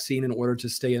a vaccine in order to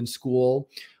stay in school.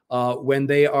 When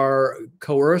they are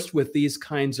coerced with these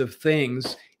kinds of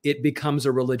things, it becomes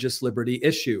a religious liberty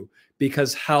issue,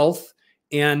 because health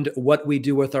and what we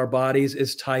do with our bodies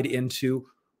is tied into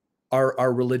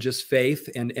our religious faith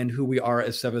and who we are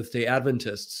as Seventh-day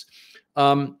Adventists.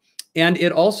 And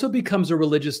it also becomes a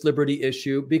religious liberty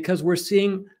issue because we're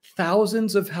seeing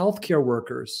thousands of healthcare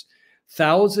workers,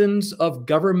 thousands of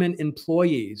government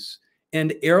employees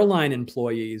and airline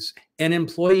employees and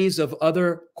employees of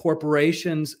other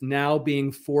corporations now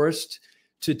being forced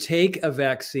to take a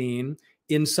vaccine,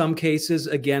 in some cases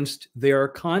against their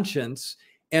conscience,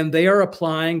 and they are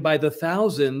applying by the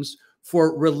thousands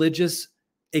for religious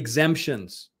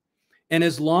exemptions. And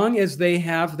as long as they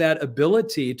have that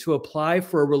ability to apply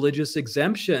for a religious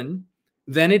exemption,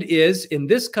 then it is, in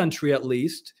this country at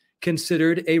least,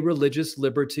 considered a religious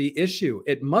liberty issue.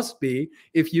 It must be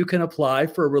if you can apply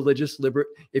for a religious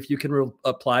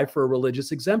apply for a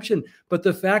religious exemption. But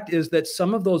the fact is that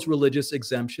some of those religious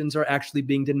exemptions are actually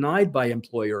being denied by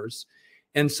employers,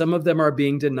 and some of them are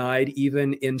being denied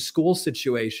even in school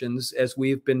situations, as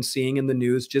we've been seeing in the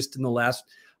news just in the last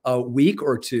week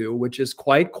or two, which is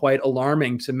quite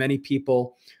alarming to many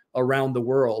people around the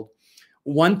world.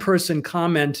 One person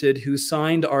commented, who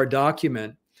signed our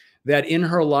document, that in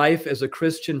her life as a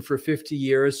Christian for 50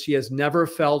 years, she has never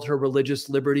felt her religious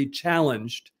liberty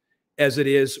challenged as it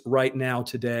is right now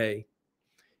today.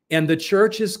 And the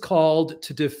church is called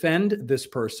to defend this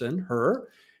person, her,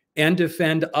 and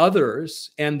defend others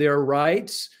and their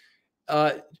rights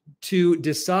to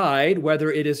decide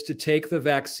whether it is to take the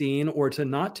vaccine or to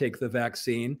not take the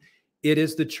vaccine. It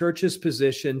is the church's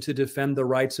position to defend the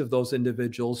rights of those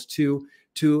individuals to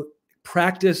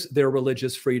practice their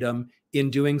religious freedom in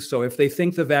doing so. If they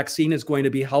think the vaccine is going to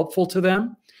be helpful to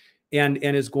them and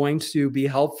is going to be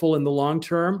helpful in the long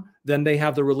term, then they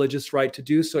have the religious right to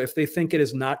do so. If they think it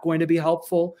is not going to be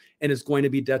helpful and is going to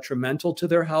be detrimental to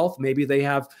their health, maybe they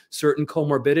have certain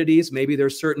comorbidities, maybe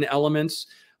there's certain elements,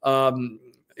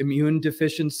 immune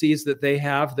deficiencies that they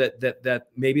have that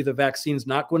maybe the vaccine is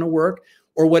not going to work,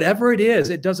 or whatever it is,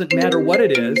 it doesn't matter what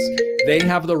it is, they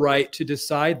have the right to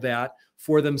decide that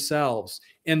for themselves.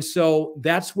 And so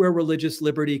that's where religious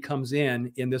liberty comes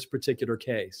in this particular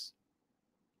case.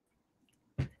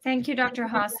 Thank you, Dr.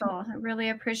 Hassel. I really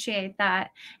appreciate that.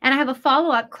 And I have a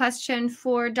follow-up question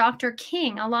for Dr.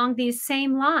 King along these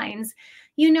same lines.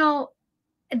 You know,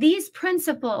 these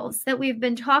principles that we've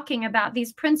been talking about,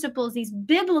 these principles, these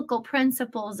biblical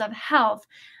principles of health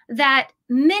that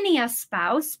many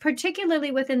espouse,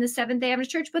 particularly within the Seventh-day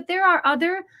Adventist Church, but there are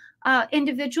other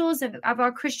individuals of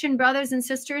our Christian brothers and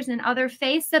sisters in other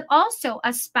faiths that also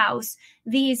espouse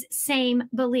these same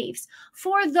beliefs.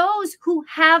 For those who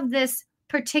have this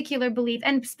particular belief,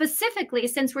 and specifically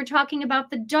since we're talking about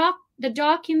the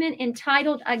document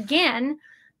entitled again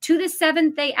to the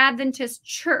Seventh-day Adventist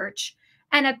Church,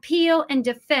 an appeal and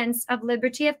defense of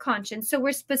liberty of conscience. So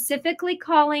we're specifically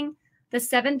calling the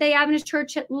Seventh-day Adventist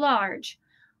Church at large.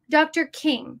 Dr.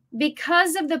 King,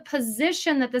 because of the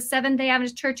position that the Seventh-day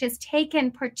Adventist Church has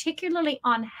taken, particularly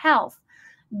on health,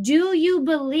 do you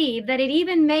believe that it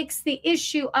even makes the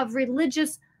issue of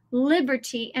religious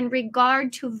liberty in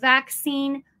regard to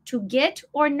vaccine to get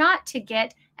or not to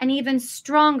get an even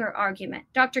stronger argument?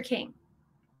 Dr. King.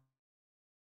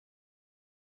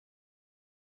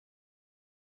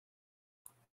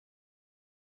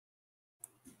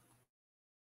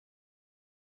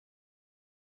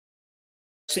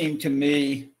 Seemed to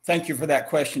me, thank you for that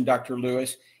question, Dr.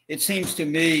 Lewis. It seems to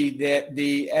me that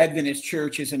the Adventist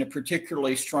Church is in a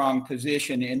particularly strong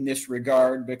position in this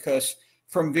regard, because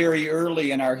from very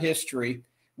early in our history,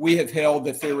 we have held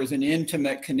that there is an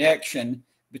intimate connection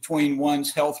between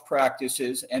one's health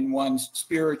practices and one's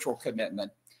spiritual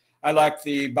commitment. I like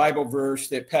the Bible verse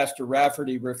that Pastor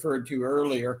Rafferty referred to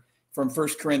earlier from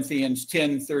 1 Corinthians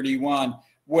 10:31,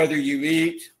 whether you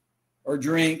eat or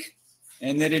drink,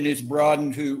 and then it is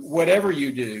broadened to whatever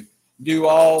you do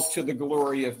all to the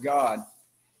glory of God.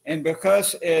 And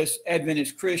because as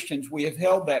Adventist Christians, we have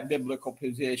held that biblical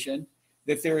position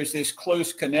that there is this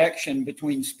close connection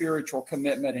between spiritual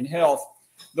commitment and health,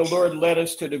 the Lord led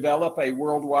us to develop a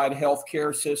worldwide health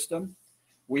care system.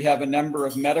 We have a number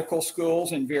of medical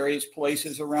schools in various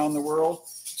places around the world,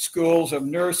 schools of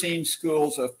nursing,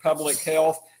 schools of public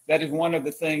health. That is one of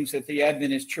the things that the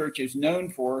Adventist Church is known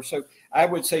for. So I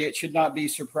would say it should not be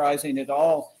surprising at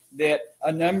all that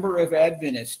a number of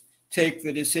Adventists take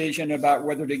the decision about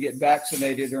whether to get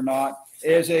vaccinated or not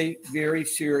as a very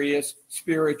serious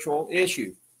spiritual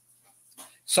issue.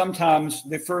 sometimes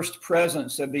the first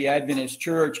presence of the Adventist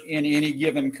Church in any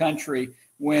given country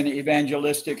when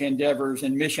evangelistic endeavors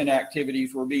and mission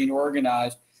activities were being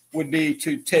organized would be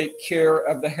to take care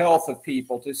of the health of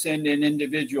people, to send in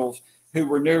individuals who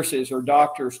were nurses or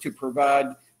doctors to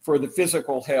provide for the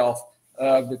physical health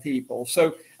of the people.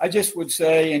 So I just would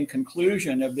say in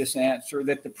conclusion of this answer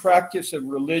that the practice of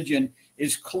religion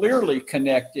is clearly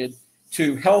connected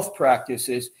to health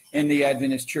practices in the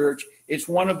Adventist Church. It's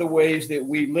one of the ways that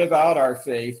we live out our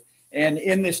faith. And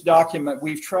in this document,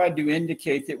 we've tried to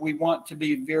indicate that we want to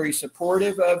be very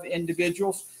supportive of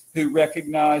individuals who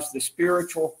recognize the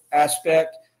spiritual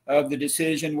aspect of the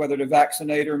decision whether to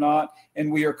vaccinate or not.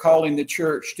 And we are calling the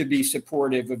church to be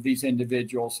supportive of these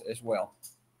individuals as well.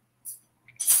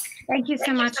 Thank you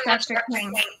so much, Dr.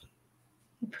 King.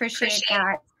 Appreciate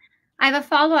that. I have a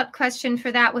follow-up question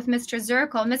for that with Mr.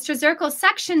 Zirkle. Mr. Zirkle,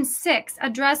 Section 6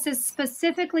 addresses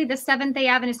specifically the Seventh-day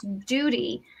Adventist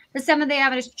duty, the Seventh-day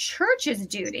Adventist Church's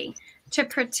duty to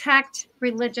protect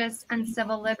religious and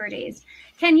civil liberties.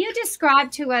 Can you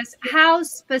describe to us how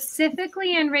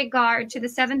specifically in regard to the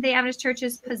Seventh-day Adventist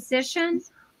Church's position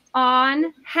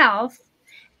on health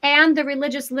and the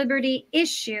religious liberty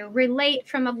issue relate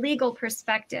from a legal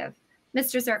perspective?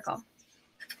 Mr. Zirkle.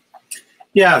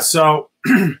 Yeah, so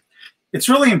it's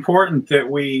really important that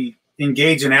we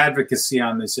engage in advocacy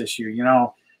on this issue. You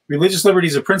know, religious liberty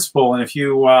is a principle, and if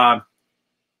you,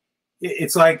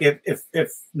 it's like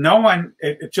if no one,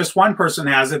 if just one person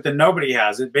has it, then nobody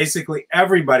has it. Basically,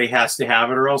 everybody has to have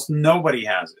it, or else nobody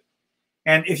has it.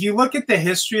 And if you look at the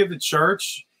history of the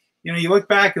church, you know, you look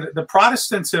back, the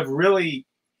Protestants have really,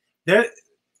 the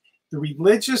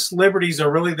religious liberties are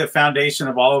really the foundation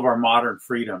of all of our modern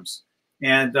freedoms.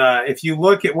 And if you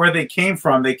look at where they came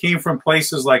from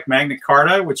places like Magna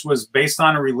Carta, which was based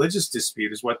on a religious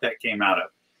dispute, is what that came out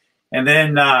of. And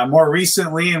then more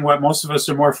recently, and what most of us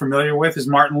are more familiar with, is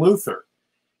Martin Luther.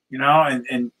 You know,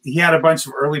 and he had a bunch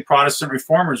of early Protestant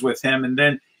reformers with him. And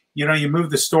then, you know, you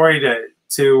move the story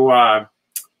to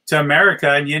America,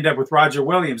 and you end up with Roger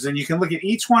Williams. And you can look at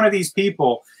each one of these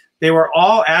people. They were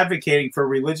all advocating for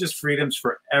religious freedoms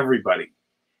for everybody.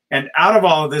 And out of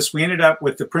all of this, we ended up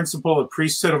with the principle of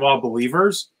priesthood of all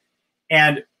believers.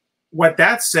 And what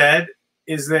that said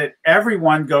is that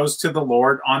everyone goes to the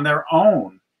Lord on their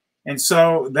own. And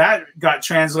so that got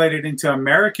translated into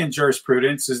American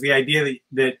jurisprudence as the idea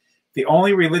that the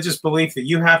only religious belief that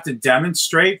you have to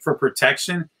demonstrate for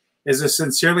protection is a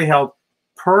sincerely held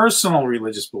personal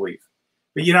religious belief.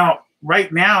 But, you know,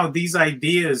 right now, these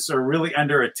ideas are really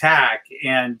under attack,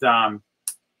 and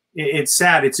it's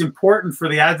sad. It's important for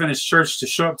the Adventist Church to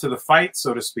show up to the fight,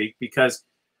 so to speak, because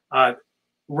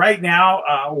right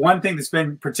now, one thing that's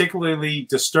been particularly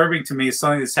disturbing to me is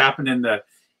something that's happened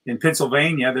in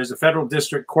Pennsylvania. There's a federal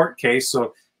district court case,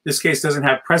 so this case doesn't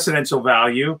have precedential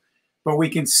value, but we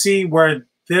can see where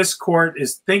this court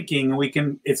is thinking.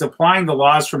 It's applying the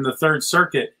laws from the Third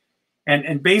Circuit.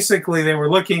 And basically, they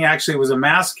were looking, actually, it was a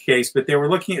mask case, but they were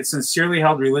looking at sincerely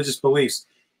held religious beliefs.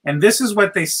 And this is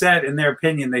what they said in their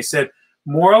opinion. They said,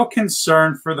 moral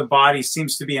concern for the body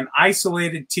seems to be an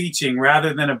isolated teaching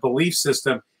rather than a belief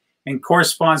system and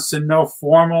corresponds to no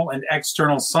formal and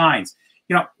external signs.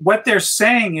 You know, what they're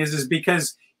saying is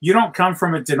because you don't come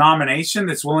from a denomination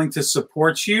that's willing to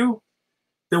support you,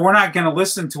 that we're not going to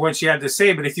listen to what you have to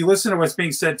say. But if you listen to what's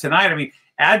being said tonight, I mean,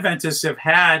 Adventists have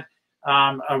had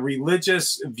a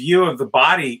religious view of the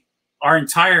body our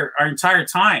entire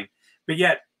time, but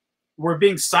yet we're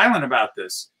being silent about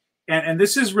this. And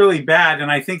this is really bad. And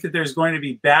I think that there's going to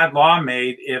be bad law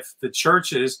made if the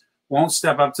churches won't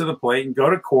step up to the plate and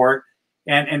go to court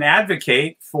and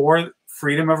advocate for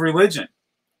freedom of religion.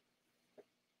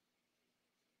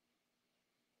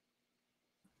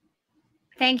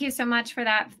 Thank you so much for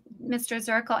that, Mr.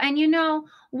 Zirkle. And you know,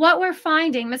 what we're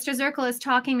finding, Mr. Zirkle is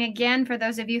talking again for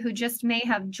those of you who just may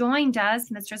have joined us.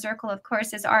 Mr. Zirkle, of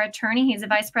course, is our attorney. He's a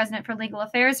vice president for legal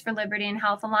affairs for Liberty and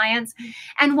Health Alliance.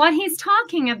 And what he's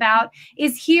talking about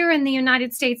is here in the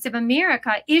United States of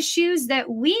America, issues that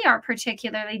we are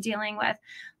particularly dealing with.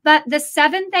 But the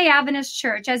Seventh-day Adventist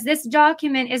Church, as this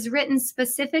document is written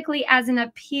specifically as an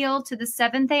appeal to the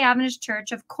Seventh-day Adventist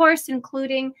Church, of course,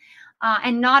 including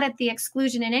and not at the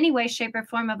exclusion in any way, shape, or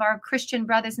form of our Christian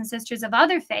brothers and sisters of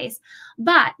other faiths.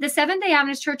 But the Seventh-day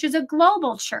Adventist Church is a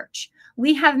global church.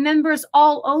 We have members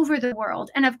all over the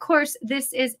world. And of course,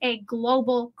 this is a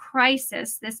global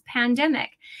crisis, this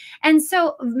pandemic. And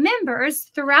so members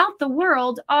throughout the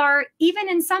world are, even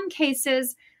in some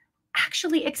cases,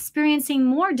 actually experiencing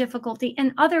more difficulty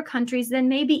in other countries than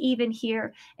maybe even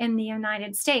here in the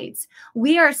United States.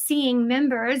 We are seeing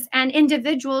members and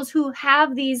individuals who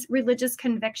have these religious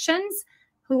convictions,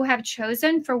 who have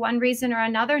chosen for one reason or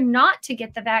another not to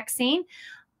get the vaccine,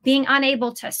 being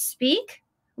unable to speak,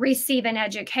 receive an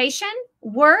education,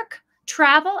 work,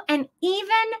 travel, and even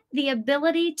the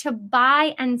ability to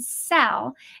buy and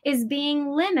sell is being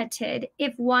limited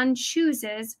if one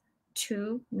chooses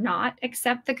to not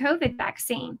accept the COVID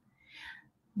vaccine.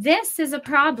 This is a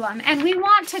problem, and we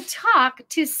want to talk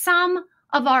to some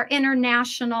of our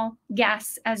international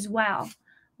guests as well.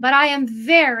 But I am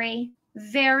very,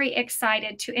 very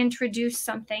excited to introduce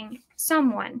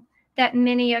someone that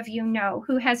many of you know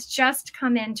who has just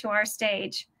come into our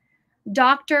stage,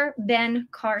 Dr. Ben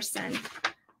Carson.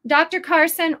 Dr.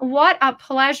 Carson, what a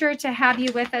pleasure to have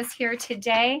you with us here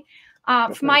today.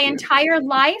 For my entire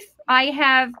life, I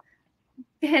have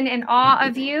been in awe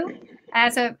of you.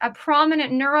 As a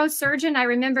prominent neurosurgeon, I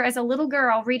remember as a little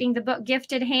girl reading the book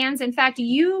Gifted Hands. In fact,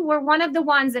 you were one of the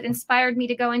ones that inspired me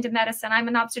to go into medicine. I'm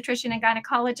an obstetrician and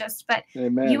gynecologist, but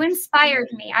Amen. You inspired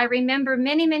me. I remember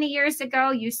many, many years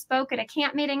ago, you spoke at a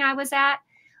camp meeting I was at.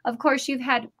 Of course, you've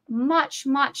had much,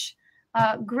 much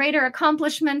greater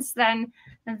accomplishments than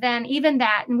even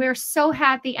that. And we're so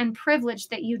happy and privileged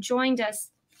that you joined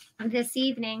us this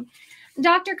evening.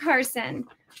 Dr. Carson,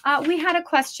 we had a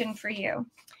question for you.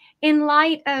 In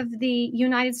light of the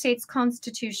United States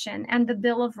Constitution and the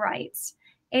Bill of Rights,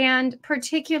 and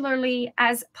particularly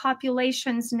as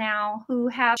populations now who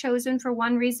have chosen for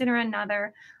one reason or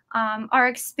another are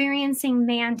experiencing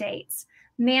mandates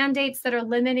that are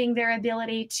limiting their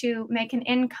ability to make an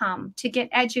income, to get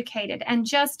educated, and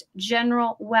just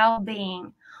general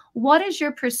well-being. What is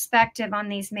your perspective on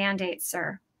these mandates,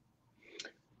 sir?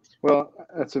 Well,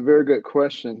 that's a very good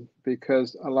question,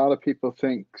 because a lot of people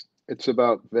think it's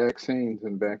about vaccines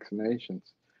and vaccinations.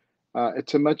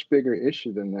 It's a much bigger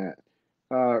issue than that.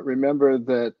 Remember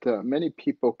that many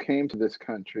people came to this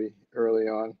country early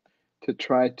on to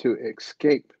try to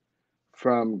escape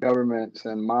from governments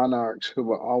and monarchs who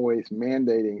were always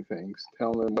mandating things,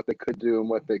 telling them what they could do and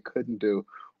what they couldn't do,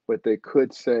 what they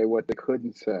could say, what they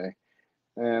couldn't say.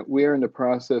 And we are in the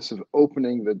process of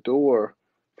opening the door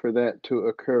for that to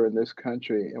occur in this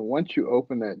country. And once you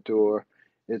open that door,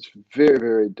 it's very,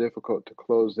 very difficult to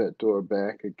close that door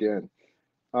back again.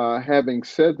 Having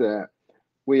said that,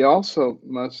 we also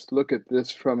must look at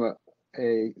this from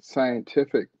a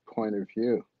scientific point of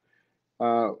view.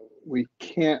 We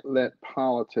can't let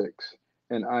politics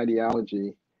and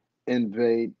ideology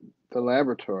invade the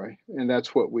laboratory, and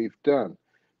that's what we've done,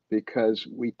 because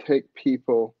we take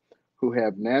people who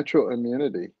have natural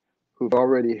immunity, who've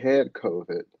already had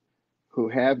COVID, who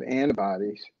have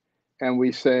antibodies, and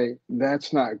we say,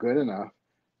 that's not good enough.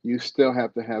 You still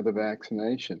have to have the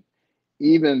vaccination,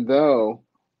 even though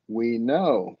we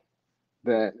know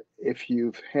that if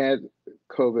you've had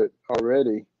COVID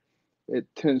already, it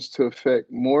tends to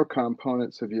affect more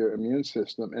components of your immune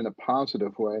system in a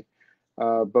positive way,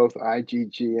 both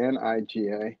IgG and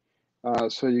IgA.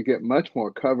 So you get much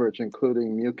more coverage,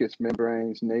 including mucous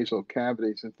membranes, nasal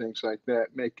cavities, and things like that,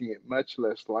 making it much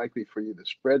less likely for you to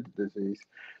spread the disease.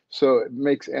 So it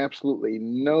makes absolutely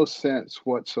no sense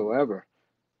whatsoever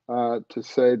to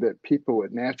say that people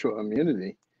with natural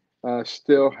immunity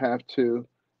still have to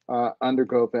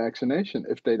undergo vaccination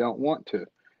if they don't want to.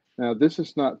 Now, this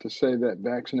is not to say that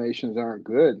vaccinations aren't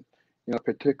good,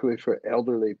 particularly for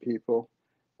elderly people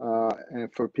and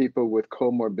for people with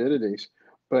comorbidities.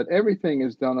 But everything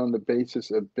is done on the basis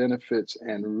of benefits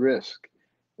and risk.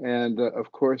 And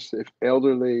of course, if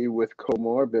elderly with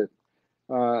comorbid,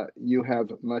 you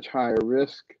have much higher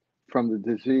risk from the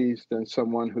disease than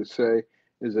someone who, say,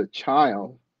 is a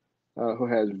child who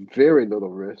has very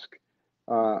little risk.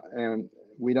 And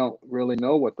we don't really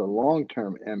know what the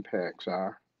long-term impacts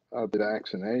are of the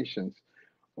vaccinations.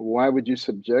 Why would you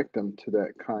subject them to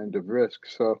that kind of risk?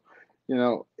 So,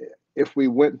 if we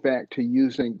went back to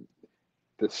using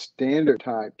the standard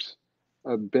types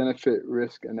of benefit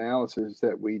risk analysis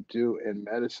that we do in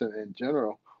medicine in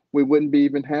general, we wouldn't be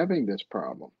even having this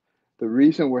problem. The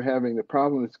reason we're having the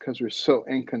problem is because we're so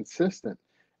inconsistent.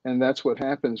 And that's what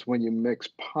happens when you mix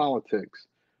politics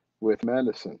with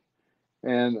medicine.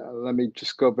 And let me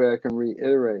just go back and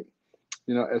reiterate,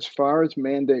 as far as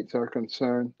mandates are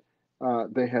concerned,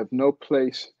 they have no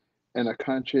place in a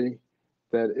country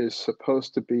that is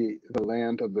supposed to be the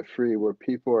land of the free, where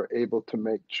people are able to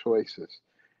make choices.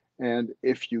 And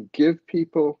if you give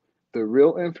people the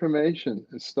real information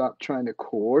and stop trying to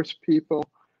coerce people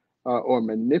or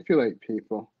manipulate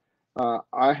people,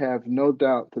 I have no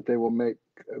doubt that they will make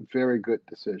very good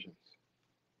decisions.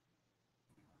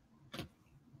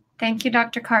 Thank you,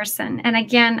 Dr. Carson. And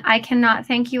again, I cannot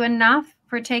thank you enough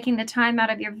for taking the time out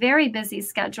of your very busy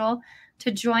schedule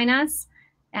to join us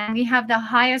And we have the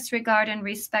highest regard and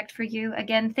respect for you.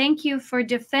 Again, thank you for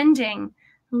defending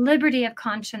liberty of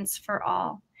conscience for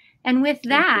all. And with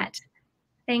that,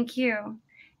 thank you.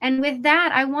 And with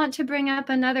that, I want to bring up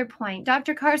another point.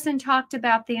 Dr. Carson talked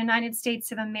about the United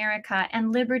States of America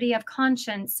and liberty of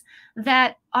conscience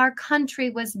that our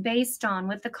country was based on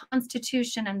with the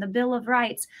Constitution and the Bill of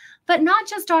Rights, but not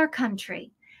just our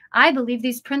country. I believe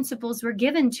these principles were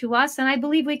given to us, and I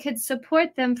believe we could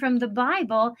support them from the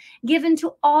Bible, given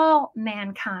to all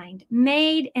mankind,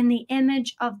 made in the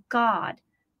image of God,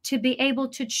 to be able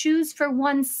to choose for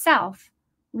oneself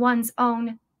one's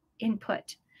own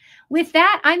input. With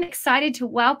that, I'm excited to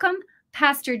welcome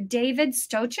Pastor David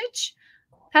Stochich.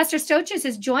 Pastor Stochich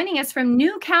is joining us from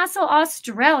Newcastle,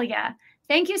 Australia.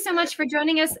 Thank you so much for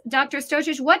joining us, Dr.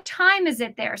 Stochich. What time is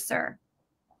it there, sir?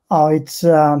 Oh, it's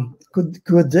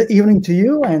good evening to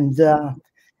you, and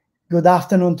good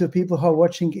afternoon to people who are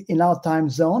watching in our time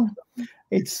zone.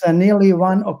 It's nearly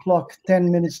 1 o'clock,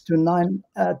 10 minutes to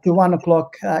 1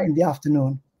 o'clock in the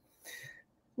afternoon.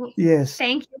 Yes.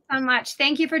 Thank you so much.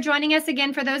 Thank you for joining us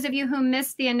again. For those of you who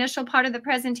missed the initial part of the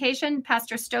presentation,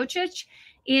 Pastor Stochich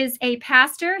is a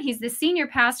pastor. He's the senior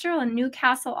pastor in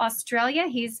Newcastle, Australia.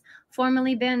 He's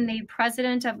formerly been the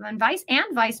president of and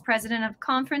vice president of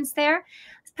conference there.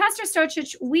 Pastor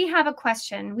Stochich, we have a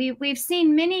question. We've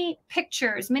seen many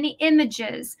pictures, many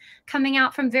images coming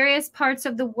out from various parts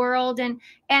of the world and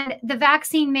the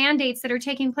vaccine mandates that are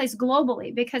taking place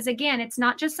globally, because again, it's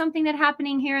not just something that's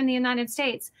happening here in the United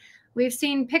States. We've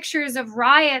seen pictures of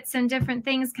riots and different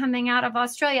things coming out of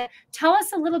Australia. Tell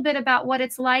us a little bit about what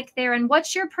it's like there, and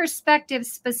what's your perspective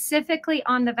specifically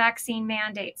on the vaccine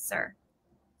mandates, sir?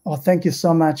 Well, thank you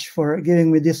so much for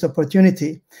giving me this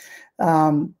opportunity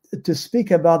to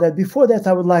speak about that. Before that,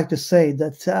 I would like to say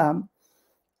that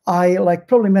I, like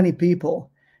probably many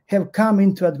people, have come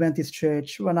into Adventist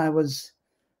Church when I was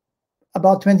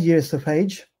about 20 years of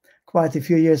age, quite a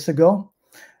few years ago.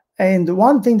 And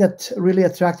one thing that really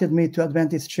attracted me to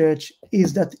Adventist Church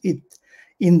is that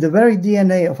in the very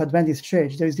DNA of Adventist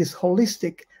Church, there is this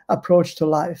holistic approach to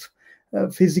life,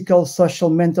 physical, social,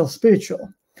 mental,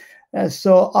 spiritual.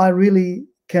 So I really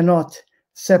cannot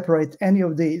separate any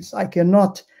of these. I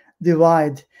cannot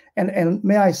divide. And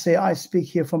may I say, I speak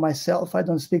here for myself. I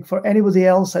don't speak for anybody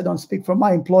else. I don't speak for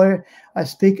my employer. I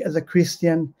speak as a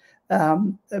Christian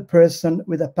person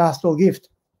with a pastoral gift.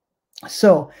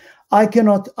 So I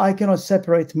cannot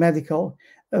separate medical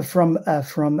from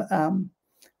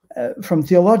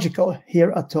theological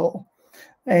here at all.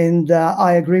 And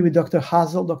I agree with Dr.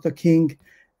 Hazel, Dr. King,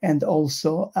 and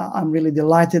also I'm really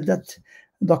delighted that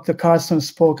Dr. Carson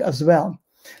spoke as well.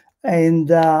 And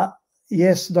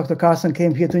yes, Dr. Carson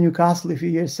came here to Newcastle a few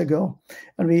years ago,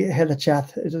 and we had a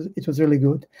chat. It was really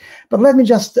good. But let me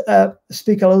just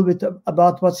speak a little bit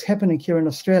about what's happening here in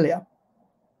Australia.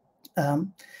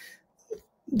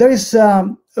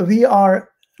 We are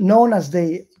known as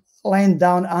the land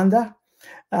down under,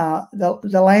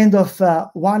 the land of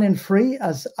one and free,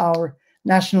 as our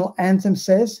national anthem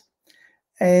says.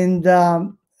 And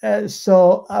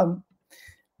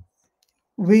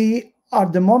we are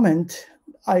at the moment,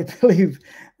 I believe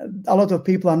a lot of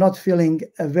people are not feeling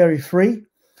very free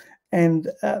and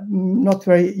not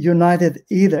very united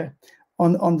either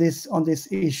on this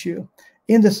issue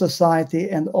in the society,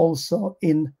 and also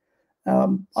in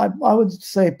I would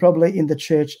say probably in the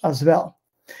church as well.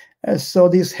 So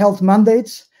these health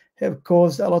mandates have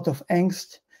caused a lot of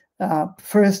angst.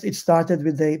 First, it started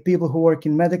with the people who work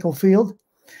in medical field,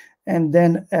 and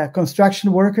then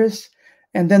construction workers.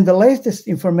 And then the latest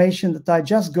information that I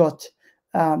just got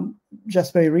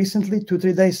just very recently,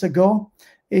 2-3 days ago,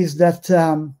 is that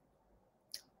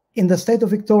in the state of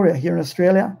Victoria here in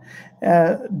Australia,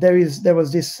 there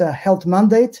was this health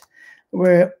mandate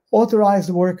where authorized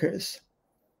workers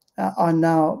are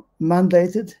now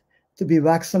mandated to be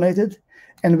vaccinated.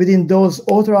 And within those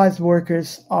authorized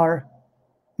workers are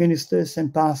ministers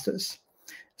and pastors.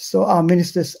 So our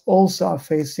ministers also are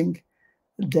facing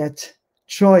that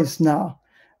choice now.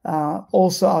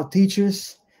 Also our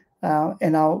teachers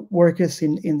and our workers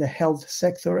in the health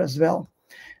sector as well.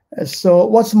 So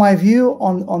what's my view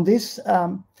on this?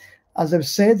 As I've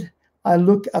said, I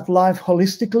look at life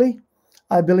holistically.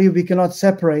 I believe we cannot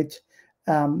separate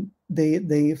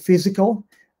the physical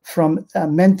from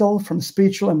mental, from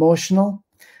spiritual, emotional.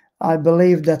 I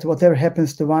believe that whatever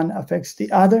happens to one affects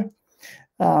the other.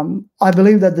 I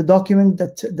believe that the document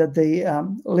that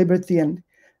the Liberty and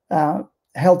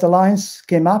Health Alliance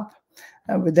came up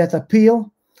with that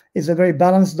appeal is a very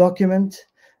balanced document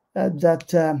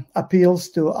that appeals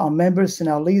to our members and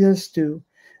our leaders to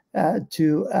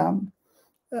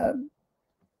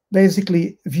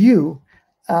basically view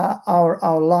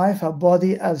our life, our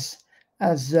body as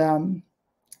a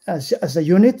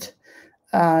unit,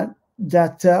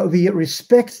 that we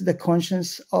respect the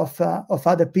conscience of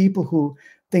other people who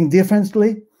think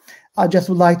differently. I just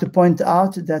would like to point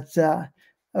out that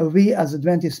we as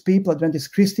Adventist people,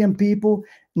 Adventist Christian people,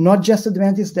 not just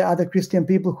Adventists, there are other Christian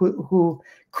people who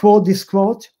quote this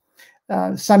quote.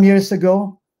 Some years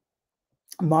ago,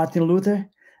 Martin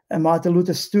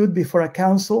Luther stood before a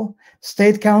council,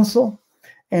 state council,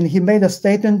 and he made a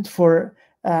statement for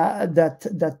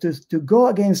that to go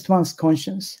against one's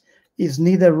conscience is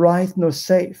neither right nor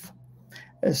safe.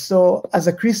 So as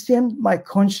a Christian, my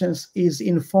conscience is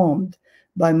informed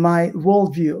by my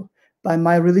worldview, by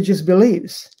my religious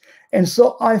beliefs. And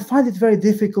so I find it very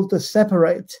difficult to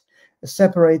separate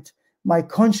my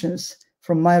conscience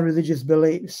from my religious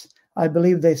beliefs. I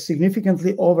believe they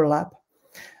significantly overlap.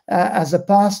 As a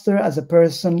pastor, as a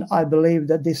person, I believe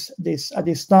that at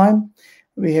this time,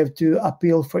 we have to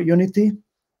appeal for unity.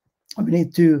 We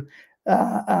need to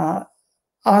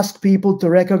ask people to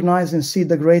recognize and see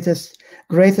the greatest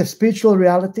spiritual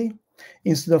reality,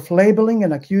 instead of labeling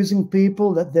and accusing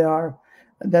people that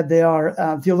they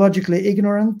are theologically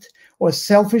ignorant or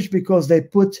selfish because they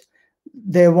put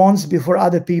their wants before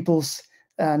other people's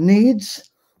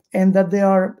needs, and that they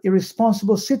are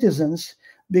irresponsible citizens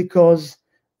because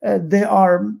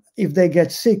if they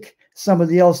get sick,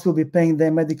 somebody else will be paying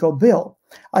their medical bill.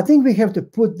 I think we have to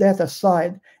put that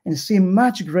aside and see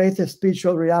much greater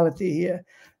spiritual reality here,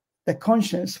 the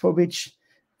conscience for which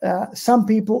some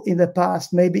people in the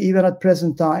past, maybe even at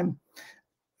present time,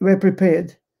 were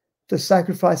prepared to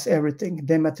sacrifice everything,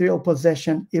 their material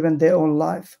possession, even their own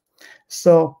life.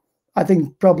 So I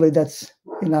think probably that's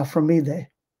enough from me there.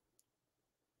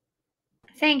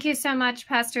 Thank you so much,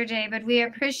 Pastor David. We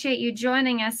appreciate you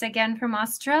joining us again from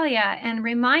Australia and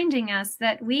reminding us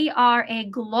that we are a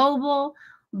global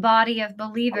body of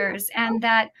believers, and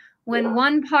that when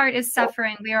one part is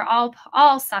suffering, we are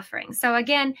all suffering. So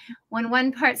again, when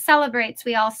one part celebrates,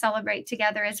 we all celebrate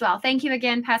together as well. Thank you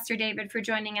again, Pastor David, for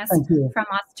joining us from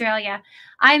Australia.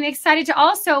 I'm excited to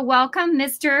also welcome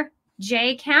Mr.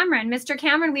 J. Cameron. Mr.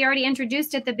 Cameron, we already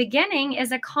introduced at the beginning,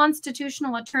 is a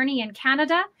constitutional attorney in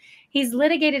Canada. He's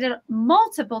litigated at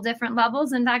multiple different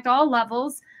levels, in fact, all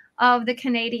levels of the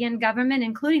Canadian government,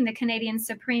 including the Canadian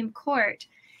Supreme Court.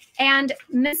 And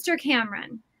Mr.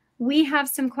 Cameron, we have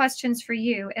some questions for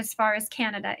you as far as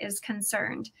Canada is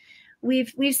concerned.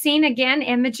 We've seen, again,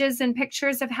 images and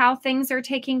pictures of how things are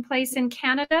taking place in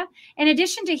Canada. In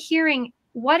addition to hearing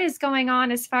what is going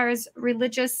on as far as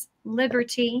religious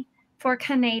liberty for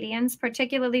Canadians,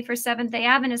 particularly for Seventh-day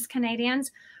Adventist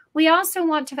Canadians, we also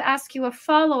want to ask you a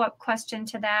follow-up question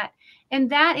to that, and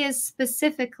that is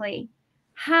specifically,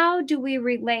 how do we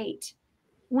relate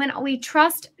when we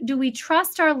trust? Do we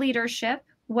trust our leadership,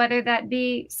 whether that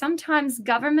be sometimes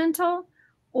governmental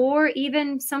or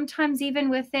even sometimes even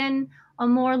within a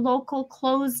more local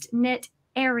closed-knit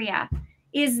area?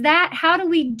 How do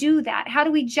we do that? How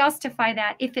do we justify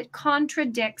that if it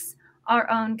contradicts our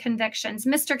own convictions?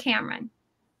 Mr. Cameron.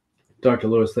 Dr.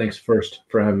 Lewis, thanks first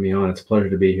for having me on. It's a pleasure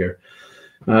to be here.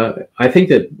 I think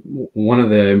that one of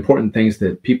the important things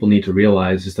that people need to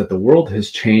realize is that the world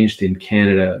has changed in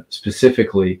Canada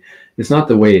specifically. It's not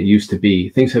the way it used to be.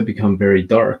 Things have become very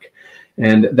dark.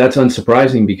 And that's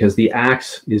unsurprising because the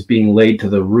axe is being laid to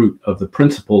the root of the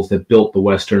principles that built the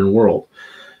Western world.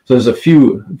 So there's a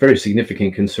few very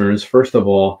significant concerns. First of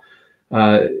all,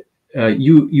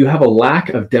 you have a lack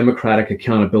of democratic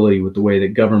accountability with the way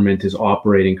that government is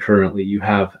operating currently. You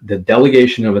have the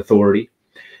delegation of authority,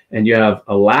 and you have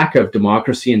a lack of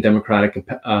democracy and democratic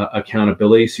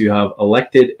accountability. So you have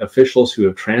elected officials who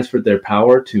have transferred their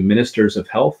power to ministers of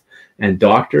health and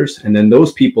doctors, and then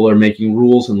those people are making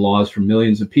rules and laws for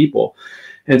millions of people.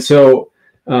 And so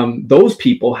those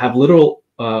people have little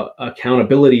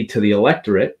accountability to the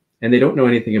electorate, and they don't know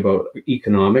anything about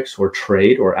economics or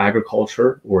trade or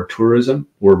agriculture or tourism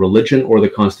or religion or the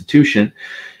Constitution.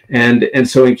 And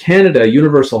so in Canada,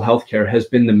 universal healthcare has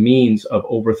been the means of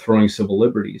overthrowing civil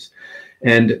liberties.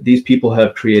 And these people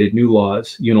have created new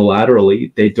laws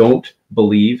unilaterally. They don't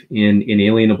believe in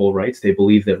inalienable rights. They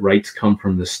believe that rights come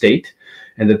from the state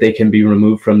and that they can be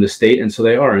removed from the state. And so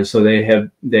they are. And so they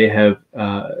have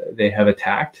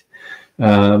attacked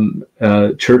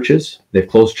churches. They've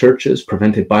closed churches,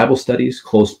 prevented Bible studies,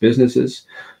 closed businesses.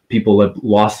 People have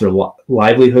lost their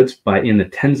livelihoods in the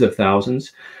tens of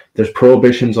thousands. There's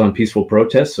prohibitions on peaceful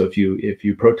protests. So if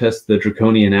you protest the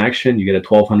draconian action, you get a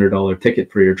 $1,200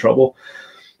 ticket for your trouble.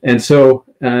 And so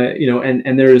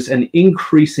and there is an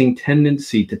increasing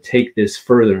tendency to take this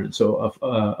further. And so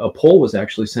a poll was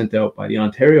actually sent out by the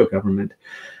Ontario government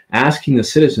asking the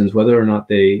citizens whether or not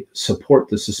they support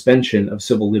the suspension of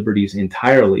civil liberties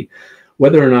entirely,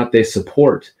 whether or not they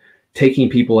support taking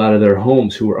people out of their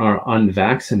homes who are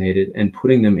unvaccinated and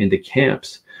putting them into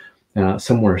camps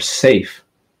somewhere safe.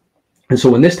 And so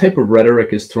when this type of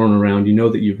rhetoric is thrown around, you know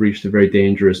that you've reached a very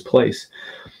dangerous place.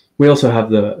 We also have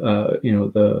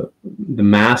the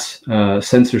mass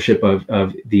censorship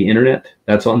of the internet.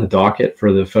 That's on the docket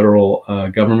for the federal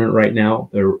government right now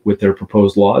with their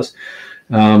proposed laws,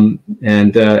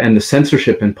 and the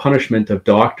censorship and punishment of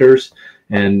doctors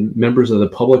and members of the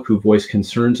public who voice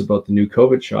concerns about the new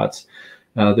COVID shots.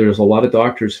 There's a lot of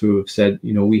doctors who have said,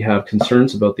 we have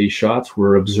concerns about these shots.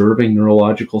 We're observing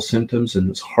neurological symptoms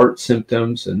and heart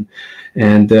symptoms, and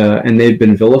they've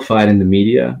been vilified in the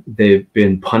media. They've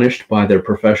been punished by their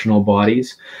professional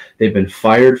bodies. They've been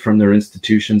fired from their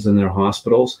institutions and their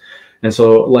hospitals. And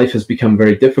so life has become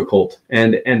very difficult.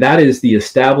 And that is the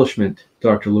establishment,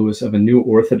 Dr. Lewis, of a new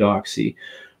orthodoxy,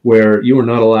 where you are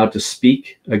not allowed to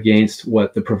speak against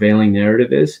what the prevailing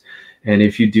narrative is. And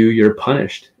if you do, you're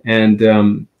punished.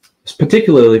 And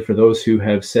particularly for those who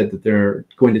have said that they're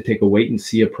going to take a wait and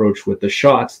see approach with the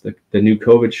shots, the new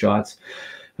COVID shots,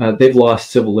 they've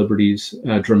lost civil liberties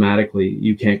dramatically.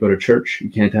 You can't go to church. You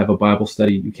can't have a Bible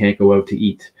study. You can't go out to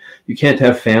eat. You can't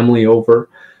have family over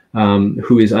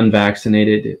who is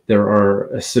unvaccinated. There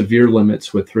are severe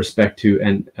limits with respect to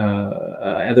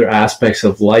other aspects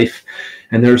of life.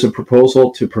 And there's a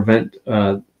proposal to prevent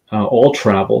all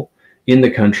travel in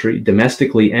the country,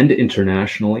 domestically and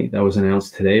internationally. That was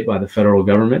announced today by the federal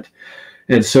government.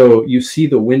 And so you see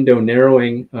the window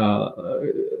narrowing,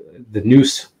 the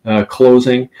noose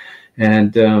closing,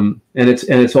 and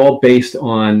it's all based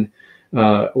on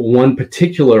one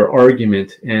particular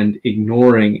argument and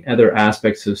ignoring other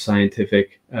aspects of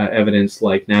scientific evidence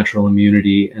like natural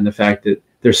immunity and the fact that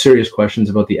there's serious questions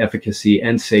about the efficacy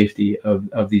and safety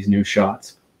of these new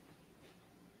shots.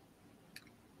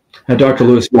 Dr.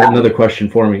 Lewis, you have another question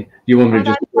for me. You want me to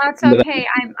just? That's okay.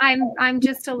 I'm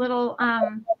just a little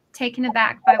taken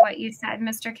aback by what you said,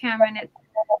 Mr. Cameron.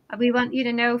 We want you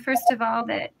to know, first of all,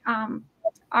 that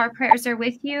our prayers are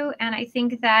with you, and I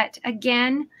think that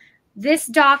again, this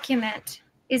document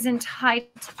is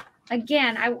entitled.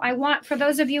 Again, I want, for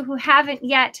those of you who haven't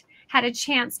yet had a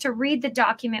chance to read the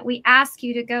document, we ask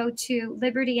you to go to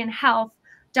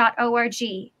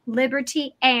libertyandhealth.org,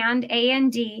 liberty and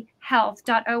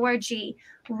health.org.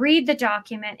 Read the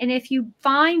document, and if you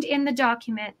find in the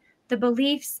document the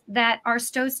beliefs that are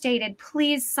so stated,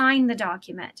 please sign the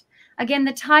document. Again,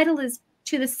 the title is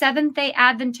 "To the Seventh-day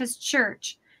Adventist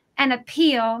Church: An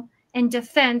Appeal in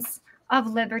Defense of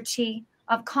Liberty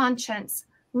of Conscience."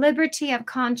 Liberty of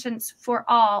conscience for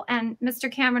all. And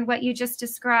Mr. Cameron, what you just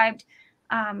described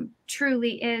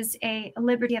truly is a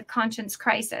liberty of conscience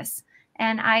crisis.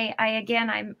 And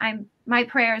my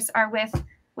prayers are with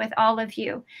all of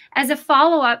you. As a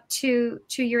follow-up to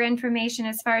your information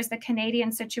as far as the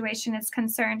Canadian situation is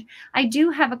concerned, I do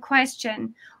have a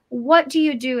question. What do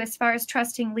you do as far as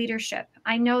trusting leadership?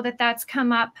 I know that that's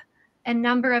come up a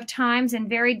number of times in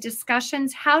varied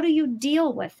discussions. How do you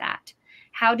deal with that?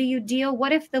 How do you deal?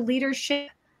 What if the leadership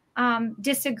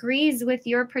disagrees with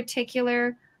your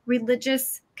particular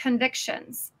religious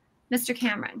convictions? Mr.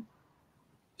 Cameron.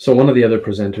 So one of the other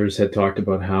presenters had talked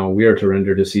about how we are to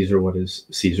render to Caesar what is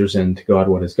Caesar's and to God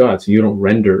what is God's. So you don't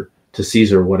render to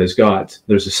Caesar what is God's.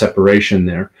 There's a separation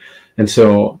there. And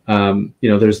so,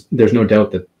 there's no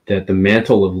doubt that the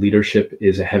mantle of leadership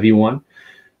is a heavy one.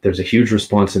 There's a huge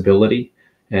responsibility.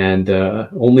 And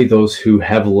only those who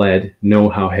have led know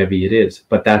how heavy it is.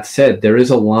 But that said, there is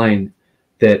a line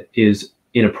that is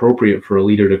inappropriate for a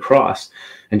leader to cross.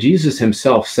 And Jesus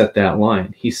himself set that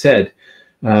line. He said,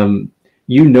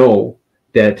 you know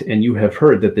that, and you have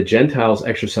heard that the Gentiles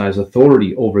exercise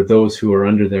authority over those who are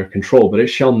under their control, but it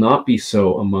shall not be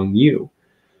so among you.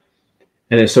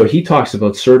 And so he talks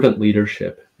about servant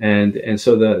leadership. And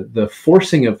so the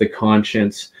forcing of the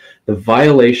conscience, the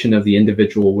violation of the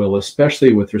individual will,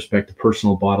 especially with respect to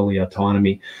personal bodily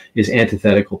autonomy, is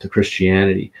antithetical to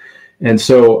Christianity. And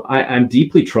so I'm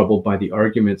deeply troubled by the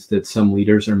arguments that some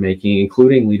leaders are making,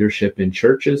 including leadership in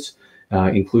churches,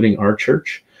 including our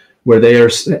church, where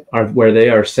they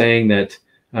are saying that,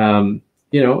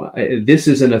 this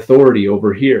is an authority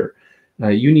over here.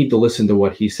 You need to listen to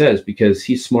what he says because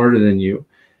he's smarter than you.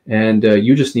 And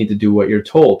you just need to do what you're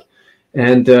told.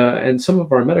 And some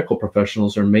of our medical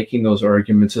professionals are making those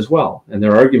arguments as well. And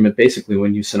their argument, basically,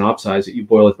 when you synopsize it, you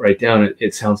boil it right down,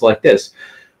 it sounds like this.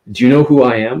 Do you know who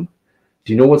I am?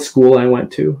 Do you know what school I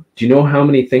went to? Do you know how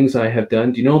many things I have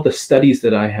done? Do you know the studies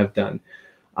that I have done?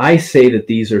 I say that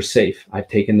these are safe. I've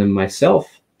taken them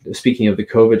myself. speaking of the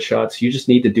COVID shots, you just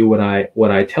need to do what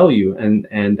I tell you,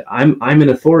 and I'm an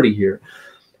authority here.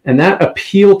 And that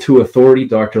appeal to authority,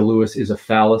 Dr. Lewis, is a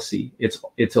fallacy.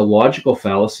 It's a logical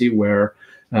fallacy where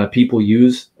people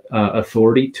use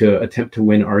authority to attempt to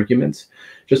win arguments.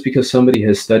 Just because somebody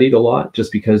has studied a lot,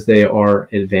 just because they are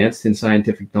advanced in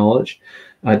scientific knowledge,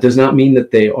 does not mean that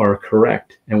they are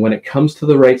correct. And when it comes to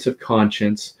the rights of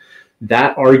conscience,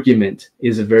 that argument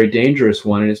is a very dangerous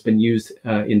one, and it's been used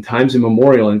in times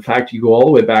immemorial. In fact, you go all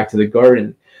the way back to the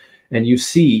garden, and you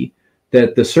see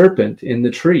that the serpent in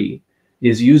the tree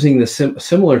is using the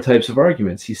similar types of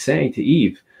arguments. He's saying to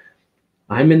Eve,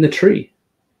 I'm in the tree.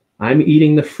 I'm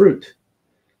eating the fruit.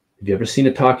 Have you ever seen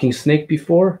a talking snake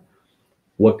before?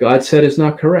 What God said is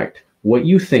not correct. What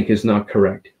you think is not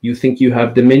correct. You think you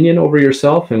have dominion over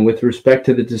yourself, and with respect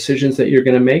to the decisions that you're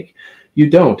going to make, you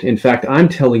don't. In fact, I'm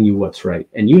telling you what's right,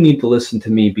 and you need to listen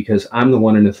to me because I'm the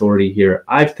one in authority here.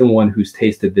 I'm the one who's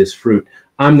tasted this fruit.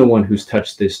 I'm the one who's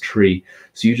touched this tree.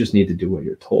 So you just need to do what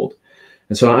you're told.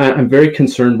 And so I'm very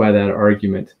concerned by that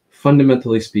argument.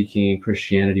 Fundamentally speaking, in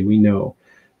Christianity, we know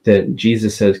that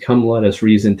Jesus says, come, let us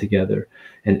reason together.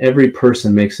 And every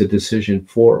person makes a decision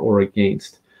for or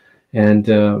against. And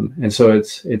so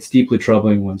it's deeply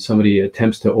troubling when somebody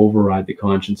attempts to override the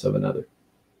conscience of another.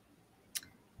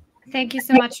 Thank you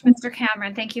so much, Mr.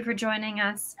 Cameron. Thank you for joining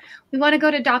us. We want to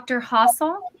go to Dr.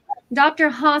 Hossel. Dr.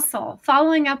 Hossel,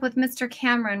 following up with Mr.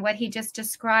 Cameron, what he just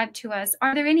described to us,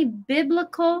 are there any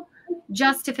biblical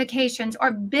justifications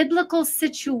or biblical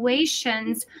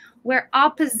situations where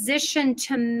opposition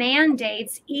to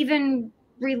mandates, even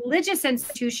religious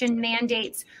institution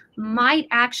mandates, might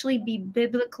actually be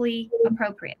biblically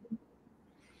appropriate?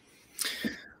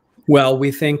 Well,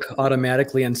 we think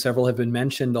automatically, and several have been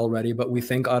mentioned already, but we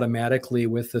think automatically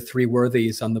with the three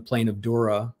worthies on the plain of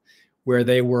Dura, where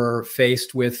they were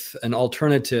faced with an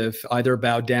alternative, either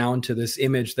bow down to this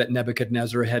image that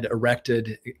Nebuchadnezzar had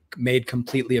erected, made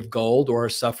completely of gold, or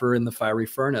suffer in the fiery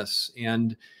furnace.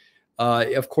 And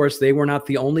of course, they were not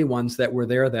the only ones that were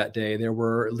there that day. There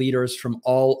were leaders from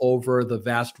all over the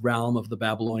vast realm of the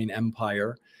Babylonian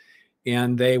Empire.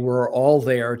 And they were all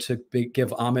there to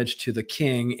give homage to the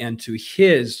king and to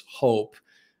his hope,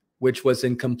 which was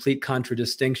in complete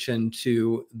contradistinction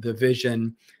to the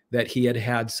vision that he had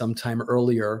had some time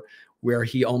earlier, where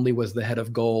he only was the head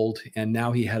of gold, and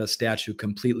now he had a statue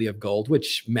completely of gold,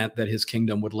 which meant that his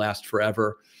kingdom would last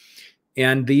forever.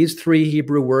 And these three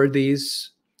Hebrew worthies,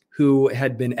 who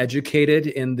had been educated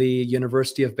in the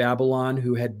University of Babylon,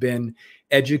 who had been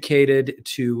educated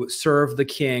to serve the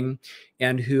king,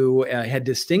 and who had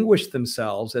distinguished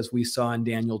themselves, as we saw in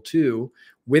Daniel 2,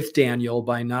 with Daniel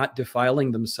by not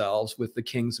defiling themselves with the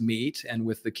king's meat and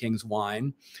with the king's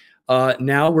wine,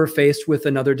 now we're faced with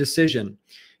another decision.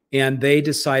 And they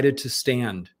decided to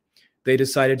stand. They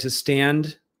decided to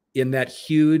stand in that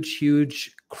huge,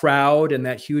 huge crowd, in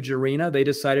that huge arena. They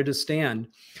decided to stand.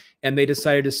 And they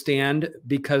decided to stand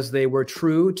because they were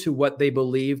true to what they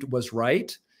believed was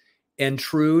right, and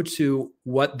true to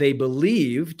what they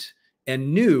believed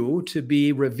and knew to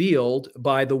be revealed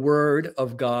by the word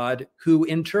of God, who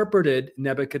interpreted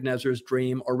Nebuchadnezzar's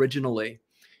dream originally.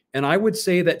 And I would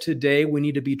say that today we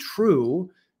need to be true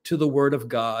to the word of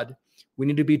God. We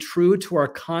need to be true to our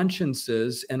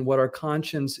consciences, and what our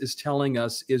conscience is telling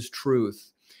us is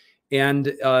truth.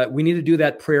 And we need to do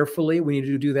that prayerfully. We need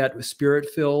to do that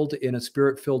spirit-filled, in a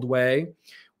spirit-filled way.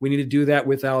 We need to do that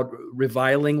without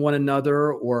reviling one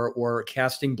another or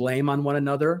casting blame on one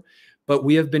another. But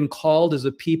we have been called as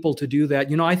a people to do that.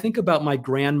 You know, I think about my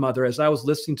grandmother as I was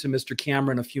listening to Mr.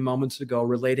 Cameron a few moments ago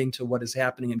relating to what is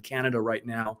happening in Canada right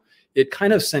now. It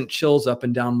kind of sent chills up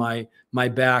and down my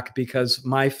back, because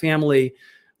my family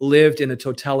lived in a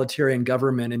totalitarian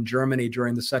government in Germany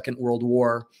during the Second World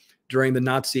War, during the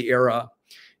Nazi era.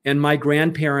 And my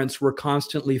grandparents were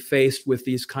constantly faced with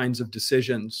these kinds of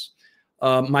decisions.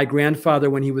 My grandfather,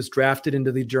 when he was drafted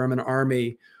into the German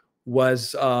army,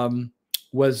 was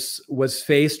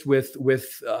faced with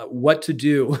what to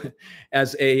do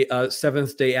as a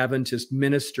Seventh-day Adventist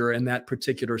minister in that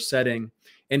particular setting.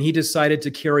 And he decided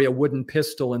to carry a wooden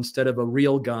pistol instead of a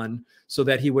real gun so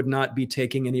that he would not be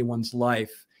taking anyone's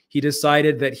life. He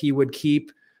decided that he would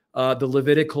keep the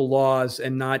Levitical laws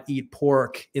and not eat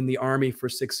pork in the army for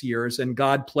 6 years. And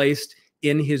God placed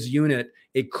in his unit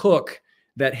a cook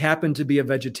that happened to be a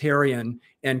vegetarian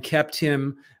and kept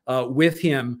him with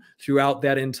him throughout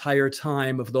that entire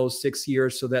time of those 6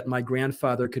 years, so that my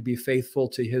grandfather could be faithful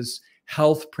to his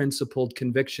health-principled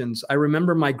convictions. I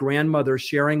remember my grandmother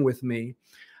sharing with me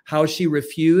how she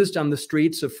refused on the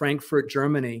streets of Frankfurt,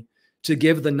 Germany, to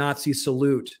give the Nazi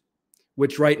salute,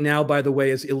 which right now, by the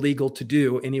way, is illegal to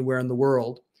do anywhere in the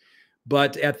world.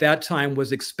 but at that time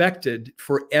was expected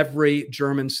for every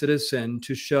German citizen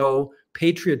to show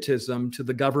patriotism to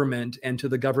the government and to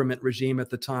the government regime at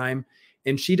the time.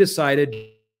 And she decided,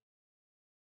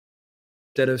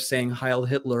 instead of saying Heil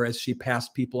Hitler as she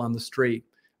passed people on the street.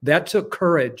 That took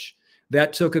courage.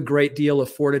 That took a great deal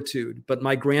of fortitude. But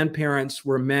my grandparents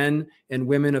were men and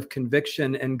women of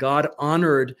conviction, and God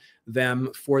honored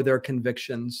them for their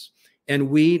convictions. And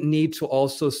we need to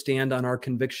also stand on our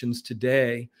convictions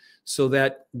today so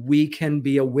that we can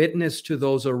be a witness to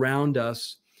those around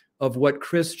us of what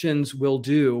Christians will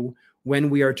do when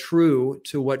we are true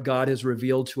to what God has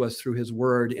revealed to us through his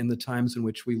word in the times in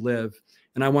which we live.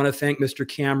 And I want to thank Mr.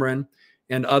 Cameron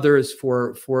and others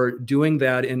for doing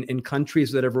that in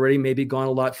countries that have already maybe gone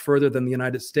a lot further than the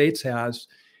United States has.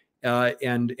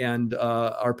 And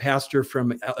our pastor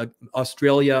from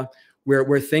Australia,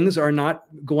 where things are not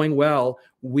going well,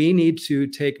 we need to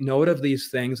take note of these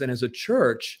things. And as a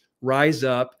church, rise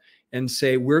up and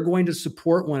say, we're going to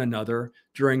support one another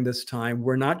during this time.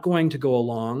 We're not going to go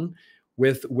along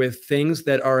with things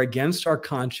that are against our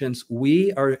conscience.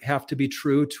 We have to be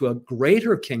true to a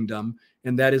greater kingdom,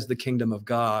 and that is the kingdom of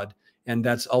God. And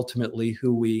that's ultimately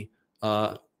who we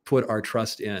put our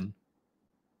trust in.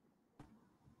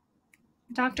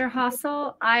 Dr.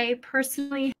 Hassel, I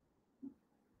personally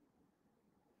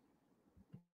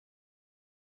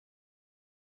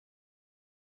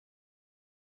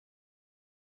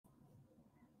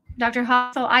Dr.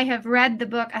 Hassel, I have read the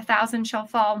book A Thousand Shall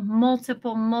Fall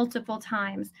multiple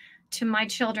times to my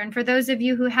children. For those of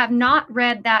you who have not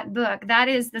read that book, that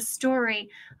is the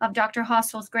story of Dr.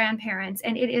 Hassel's grandparents,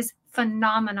 and it is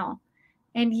phenomenal.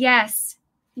 And yes,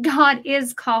 God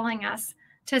is calling us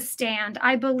to stand,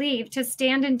 I believe, to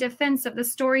stand in defense of the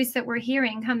stories that we're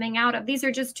hearing coming out of. These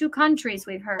are just two countries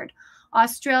we've heard,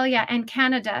 Australia and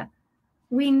Canada.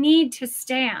 We need to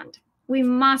stand. We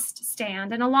must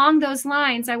stand. And along those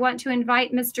lines, I want to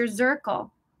invite Mr. Zirkle.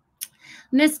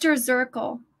 Mr.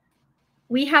 Zirkle,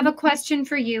 we have a question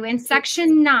for you. In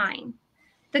section 9,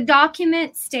 the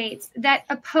document states that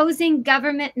opposing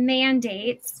government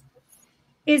mandates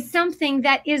is something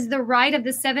that is the right of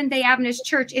the Seventh-day Adventist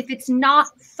Church if it's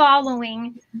not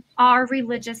following our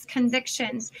religious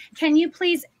convictions. Can you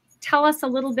please tell us a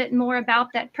little bit more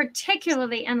about that,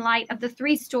 particularly in light of the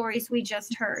 3 stories we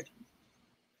just heard?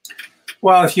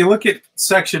 Well, if you look at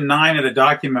section 9 of the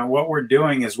document, what we're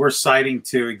doing is we're citing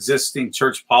to existing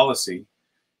church policy,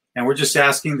 and we're just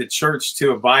asking the church to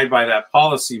abide by that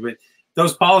policy. But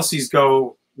those policies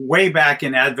go way back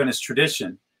in Adventist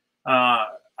tradition.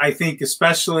 I think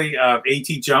especially of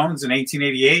A.T. Jones in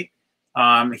 1888.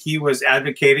 He was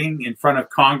advocating in front of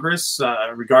Congress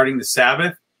regarding the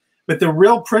Sabbath. But the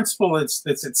real principle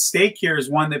that's at stake here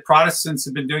is one that Protestants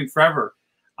have been doing forever.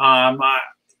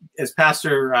 As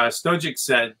Pastor Stojic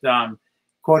said,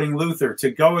 quoting Luther, to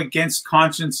go against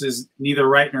conscience is neither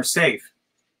right nor safe.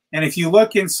 And if you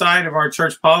look inside of our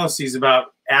church policies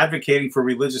about advocating for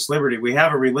religious liberty, we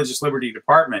have a religious liberty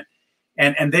department,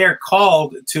 and they are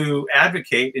called to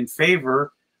advocate in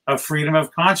favor of freedom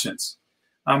of conscience.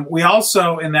 We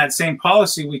also, in that same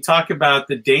policy, we talk about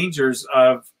the dangers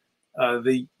of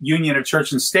the union of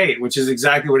church and state, which is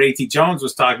exactly what A.T. Jones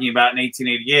was talking about in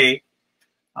 1888.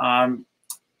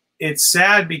 It's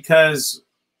sad because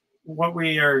what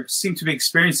we seem to be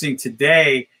experiencing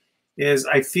today is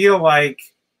I feel like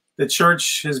the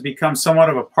church has become somewhat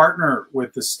of a partner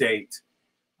with the state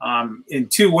in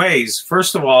 2 ways.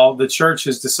 First of all, the church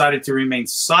has decided to remain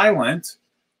silent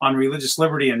on religious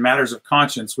liberty and matters of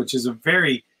conscience, which is a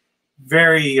very,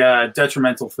 very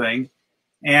detrimental thing.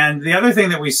 And the other thing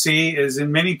that we see is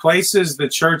in many places, the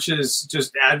church is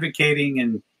just advocating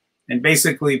and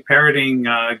basically parroting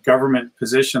government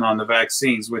position on the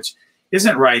vaccines, which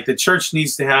isn't right. The church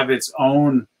needs to have its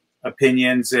own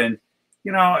opinions, and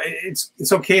you know,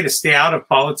 it's okay to stay out of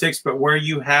politics, but where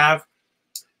you have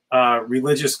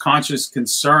religious conscience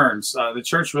concerns, the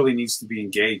church really needs to be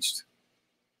engaged.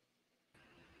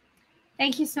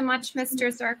 Thank you so much,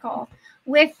 Mr. Zirkle.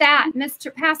 With that,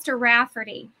 Mr. Pastor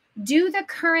Rafferty, do the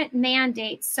current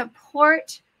mandates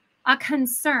support a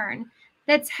concern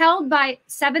that's held by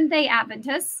Seventh-day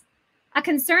Adventists, a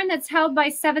concern that's held by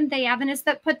Seventh-day Adventists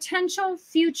that potential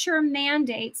future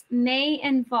mandates may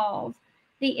involve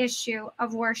the issue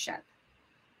of worship?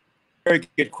 Very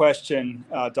good question,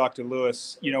 Dr.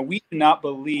 Lewis. You know, we do not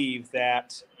believe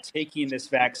that taking this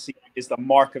vaccine is the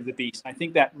mark of the beast. I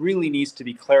think that really needs to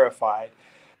be clarified.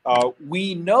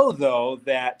 We know, though,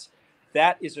 that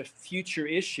is a future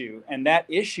issue, and that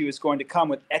issue is going to come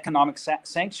with economic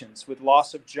sanctions, with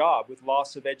loss of job, with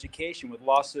loss of education, with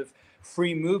loss of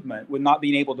free movement, with not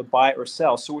being able to buy or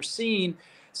sell. So we're seeing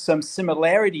some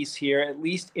similarities here, at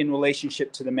least in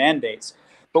relationship to the mandates.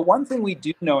 But one thing we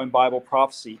do know in Bible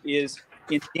prophecy is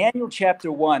in Daniel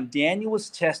chapter 1, Daniel was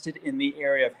tested in the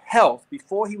area of health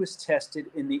before he was tested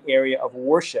in the area of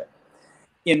worship.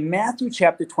 In Matthew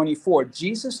chapter 24,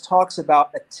 Jesus talks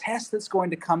about a test that's going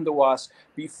to come to us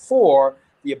before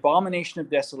the abomination of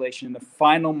desolation and the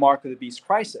final mark of the beast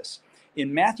crisis.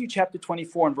 In Matthew chapter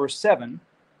 24 and verse 7,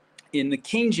 in the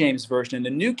King James Version, in the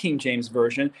New King James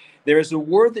Version, there is a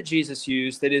word that Jesus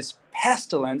used that is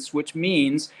pestilence, which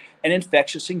means an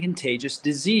infectious and contagious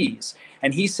disease.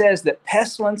 And he says that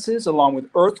pestilences, along with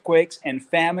earthquakes and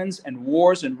famines and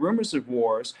wars and rumors of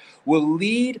wars, will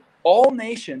lead all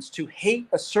nations to hate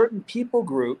a certain people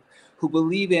group who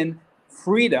believe in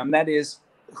freedom, that is,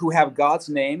 who have God's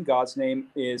name. God's name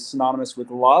is synonymous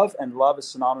with love, and love is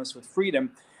synonymous with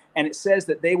freedom. And it says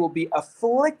that they will be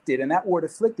afflicted, and that word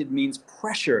afflicted means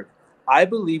pressured. I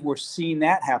believe we're seeing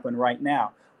that happen right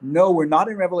now. No, we're not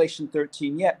in Revelation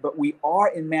 13 yet, but we are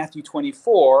in Matthew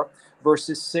 24,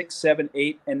 verses 6, 7,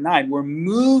 8, and 9. We're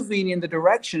moving in the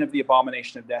direction of the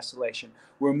abomination of desolation.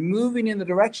 We're moving in the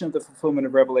direction of the fulfillment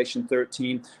of Revelation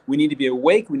 13. We need to be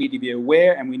awake, we need to be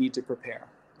aware, and we need to prepare.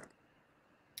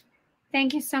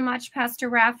 Thank you so much, Pastor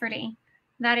Rafferty.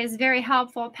 That is very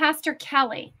helpful. Pastor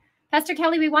Kelly. Pastor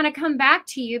Kelly, we want to come back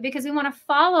to you because we want to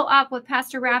follow up what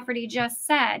Pastor Rafferty just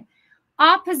said.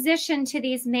 Opposition to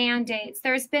these mandates.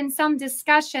 There's been some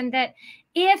discussion that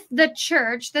if the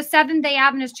church, the Seventh-day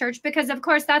Adventist Church, because of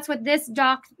course that's what this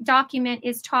document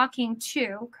is talking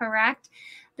to, correct?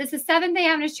 This is Seventh-day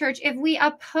Adventist Church. If we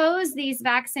oppose these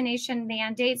vaccination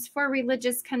mandates for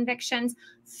religious convictions,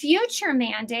 future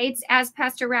mandates, as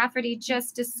Pastor Rafferty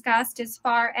just discussed, as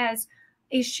far as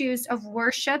issues of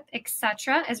worship,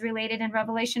 etc., as related in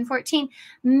Revelation 14,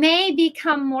 may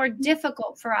become more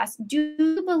difficult for us. Do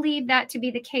you believe that to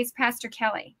be the case, Pastor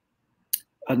Kelly?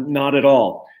 Not at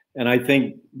all. And I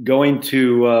think going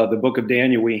to the book of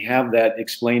Daniel, we have that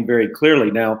explained very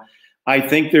clearly. Now, I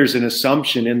think there's an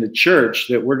assumption in the church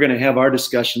that we're going to have our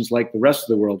discussions like the rest of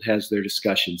the world has their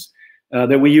discussions,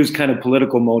 that we use kind of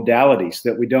political modalities,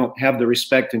 that we don't have the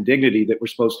respect and dignity that we're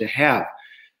supposed to have.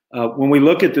 When we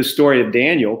look at the story of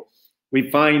Daniel, we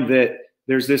find that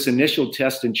there's this initial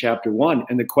test in chapter 1.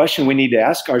 And the question we need to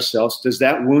ask ourselves, does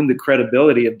that wound the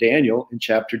credibility of Daniel in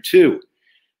chapter 2?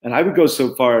 And I would go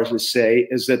so far as to say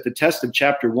is that the test of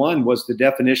chapter 1 was the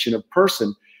definition of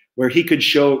person, where he could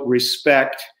show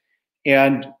respect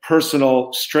and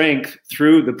personal strength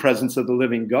through the presence of the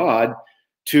living God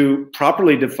to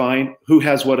properly define who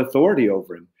has what authority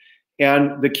over him.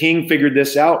 And the king figured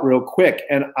this out real quick.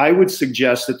 And I would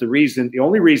suggest that the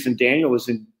only reason Daniel is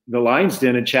in the lion's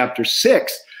den in chapter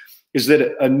 6 is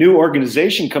that a new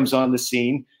organization comes on the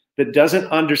scene that doesn't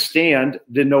understand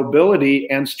the nobility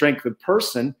and strength of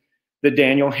person that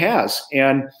Daniel has.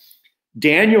 And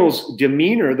Daniel's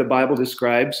demeanor, the Bible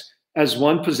describes as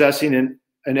one possessing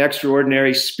an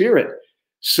extraordinary spirit.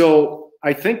 So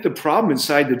I think the problem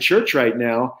inside the church right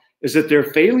now is that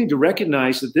they're failing to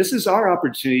recognize that this is our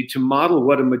opportunity to model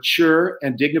what a mature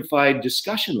and dignified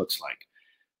discussion looks like.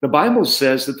 The Bible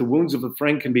says that the wounds of a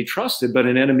friend can be trusted, but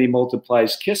an enemy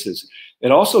multiplies kisses.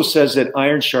 It also says that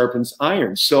iron sharpens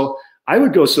iron. So I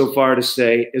would go so far to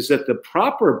say is that the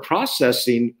proper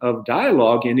processing of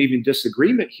dialogue and even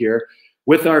disagreement here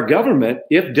with our government,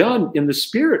 if done in the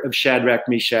spirit of Shadrach,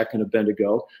 Meshach, and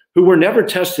Abednego, who were never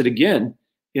tested again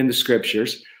in the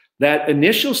scriptures, that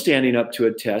initial standing up to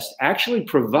a test actually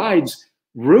provides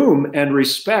room and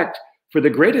respect for the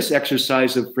greatest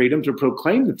exercise of freedom to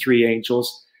proclaim the three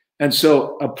angels. And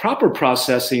so a proper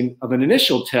processing of an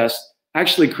initial test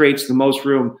actually creates the most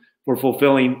room for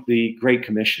fulfilling the Great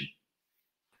Commission.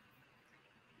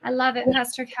 I love it,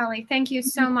 Pastor Kelly. Thank you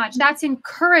so much. That's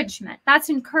encouragement. That's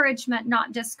encouragement,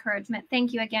 not discouragement.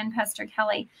 Thank you again, Pastor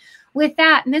Kelly. With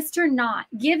that, Mr. Knott,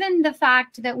 given the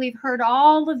fact that we've heard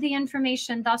all of the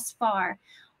information thus far,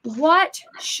 what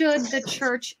should the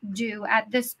church do at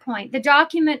this point? The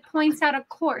document points out a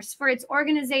course for its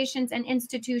organizations and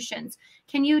institutions.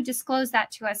 Can you disclose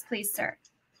that to us, please, sir?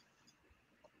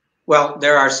 Well,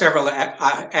 there are several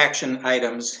action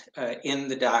items in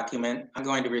the document. I'm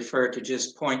going to refer to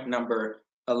just point number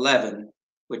 11,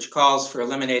 which calls for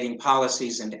eliminating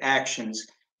policies and actions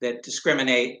that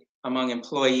discriminate among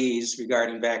employees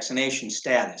regarding vaccination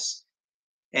status.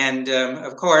 And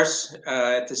of course,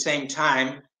 at the same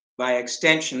time, by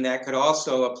extension, that could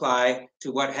also apply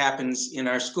to what happens in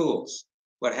our schools,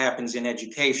 what happens in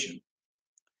education.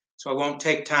 So I won't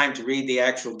take time to read the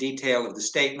actual detail of the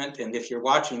statement. And if you're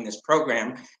watching this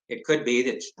program, it could be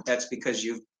that that's because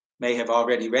you may have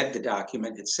already read the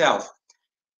document itself.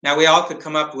 Now, we all could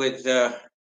come up with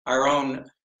our own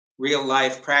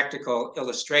real-life practical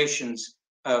illustrations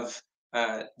of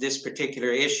this particular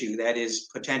issue, that is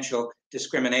potential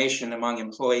discrimination among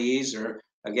employees or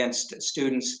against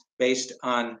students based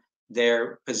on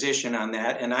their position on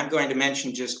that. And I'm going to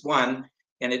mention just one,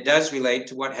 and it does relate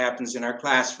to what happens in our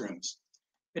classrooms.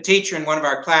 A teacher in one of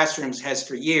our classrooms has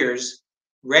for years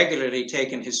regularly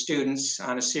taken his students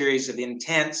on a series of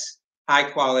intense,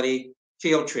 high-quality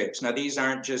field trips. Now, these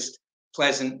aren't just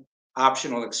pleasant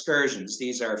optional excursions.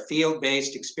 These are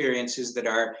field-based experiences that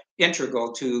are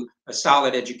integral to a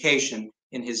solid education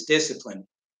in his discipline.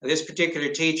 Now, this particular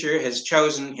teacher has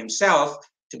chosen himself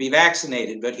to be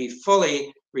vaccinated, but he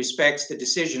fully respects the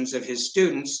decisions of his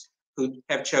students who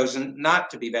have chosen not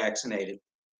to be vaccinated.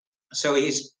 So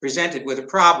he's presented with a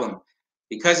problem.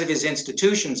 Because of his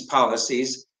institution's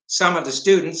policies, some of the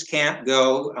students can't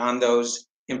go on those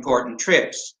important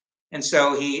trips. And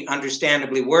so he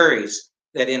understandably worries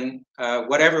that in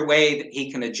whatever way that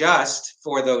he can adjust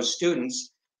for those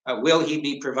students, will he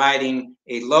be providing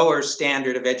a lower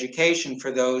standard of education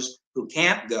for those who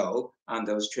can't go on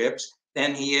those trips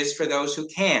than he is for those who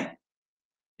can?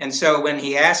 And so when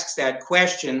he asks that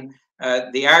question,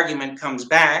 the argument comes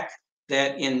back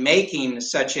that in making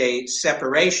such a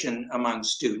separation among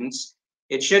students,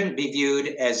 it shouldn't be viewed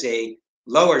as a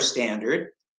lower standard,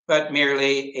 but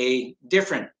merely a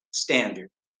different standard.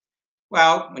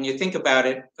 Well, when you think about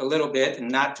it a little bit, and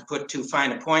not to put too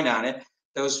fine a point on it,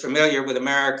 those familiar with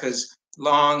America's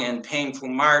long and painful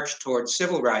march towards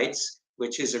civil rights,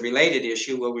 which is a related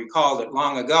issue, will recall that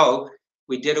long ago,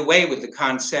 we did away with the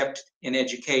concept in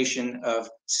education of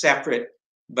separate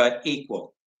but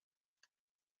equal.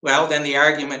 Well, then the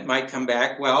argument might come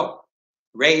back, well,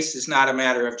 race is not a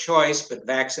matter of choice, but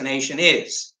vaccination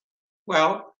is.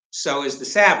 Well, so is the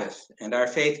Sabbath, and our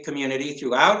faith community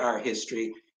throughout our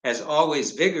history has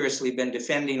always vigorously been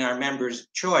defending our members'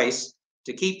 choice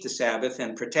to keep the Sabbath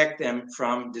and protect them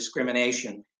from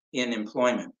discrimination in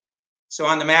employment. So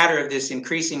on the matter of this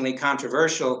increasingly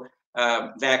controversial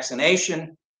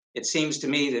vaccination, it seems to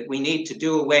me that we need to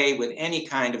do away with any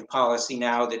kind of policy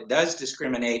now that does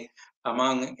discriminate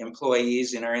among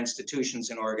employees in our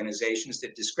institutions and organizations,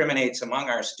 that discriminates among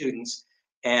our students,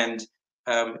 and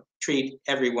treat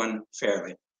everyone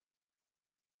fairly.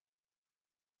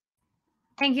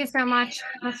 Thank you so much,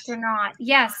 Mr. Knott.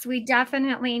 Yes, we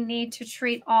definitely need to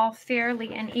treat all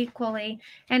fairly and equally.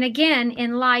 And again,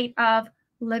 in light of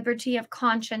liberty of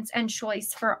conscience and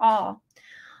choice for all.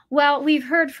 Well, we've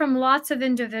heard from lots of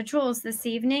individuals this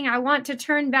evening. I want to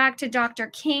turn back to Dr.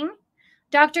 King.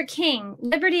 Dr. King,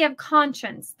 liberty of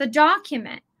conscience, the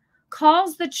document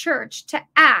calls the church to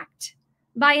act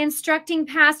by instructing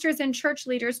pastors and church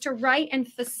leaders to write and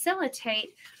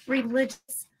facilitate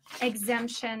religious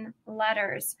exemption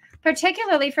letters,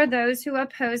 particularly for those who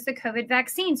oppose the COVID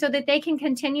vaccine, so that they can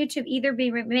continue to either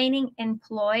be remaining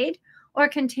employed or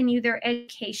continue their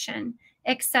education,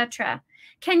 etc.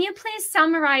 Can you please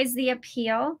summarize the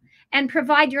appeal and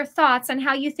provide your thoughts on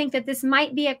how you think that this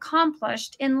might be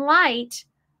accomplished in light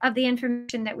of the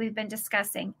information that we've been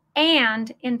discussing,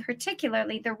 and in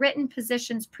particularly the written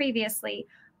positions previously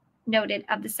noted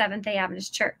of the Seventh-day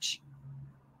Adventist Church?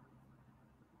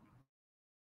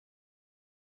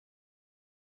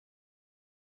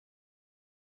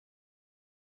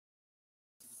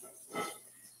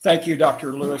 Thank you,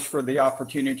 Dr. Lewis, for the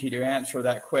opportunity to answer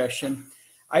that question.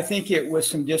 I think it was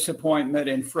some disappointment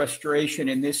and frustration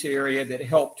in this area that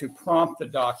helped to prompt the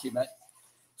document.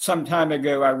 Some time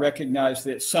ago, I recognized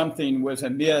that something was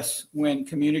amiss when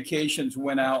communications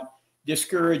went out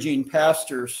discouraging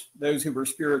pastors, those who were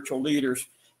spiritual leaders,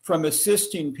 from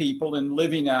assisting people in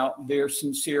living out their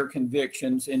sincere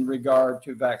convictions in regard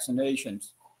to vaccinations.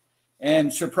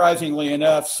 And surprisingly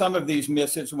enough, some of these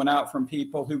missives went out from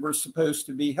people who were supposed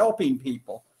to be helping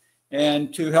people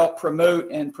and to help promote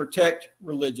and protect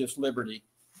religious liberty.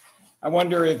 I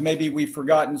wonder if maybe we've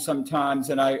forgotten sometimes,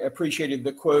 and I appreciated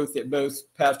the quote that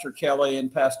both Pastor Kelly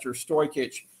and Pastor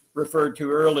Stoikich referred to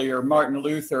earlier, Martin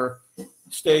Luther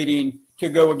stating, "To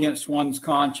go against one's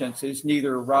conscience is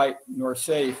neither right nor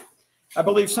safe." I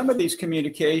believe some of these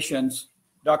communications,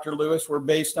 Dr. Lewis, were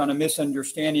based on a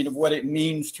misunderstanding of what it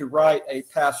means to write a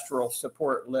pastoral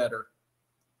support letter.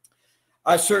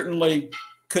 I certainly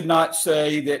could not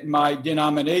say that my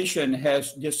denomination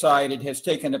has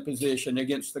taken a position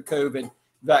against the COVID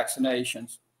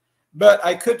vaccinations. But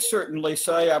I could certainly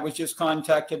say I was just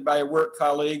contacted by a work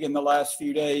colleague in the last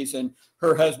few days, and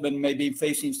her husband may be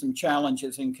facing some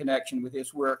challenges in connection with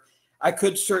his work. I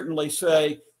could certainly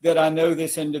say that I know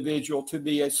this individual to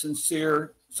be a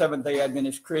sincere Seventh-day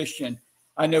Adventist Christian.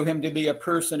 I know him to be a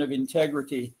person of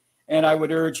integrity, and I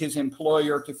would urge his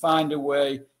employer to find a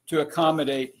way to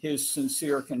accommodate his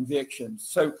sincere convictions.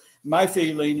 So my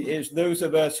feeling is those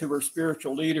of us who are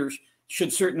spiritual leaders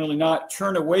should certainly not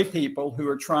turn away people who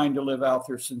are trying to live out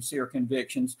their sincere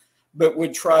convictions, but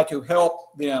would try to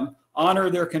help them honor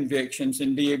their convictions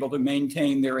and be able to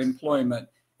maintain their employment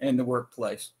in the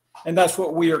workplace. And that's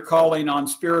what we are calling on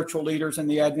spiritual leaders in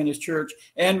the Adventist Church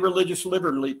and religious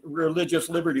liberty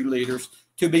leaders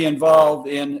to be involved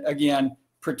in, again,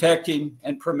 protecting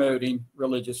and promoting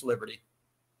religious liberty.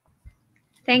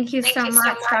 Thank you so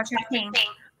much, Dr. King.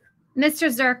 Mr.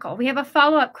 Zirkle, we have a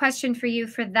follow-up question for you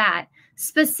for that.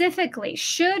 Specifically,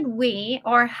 should we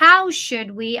or how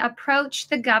should we approach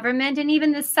the government and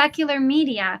even the secular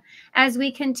media as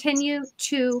we continue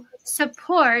to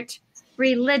support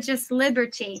religious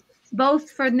liberty,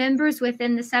 both for members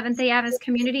within the Seventh-day Adventist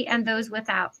community and those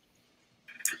without?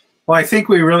 Well, I think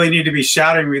we really need to be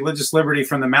shouting religious liberty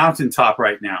from the mountaintop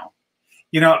right now.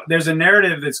 You know, there's a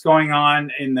narrative that's going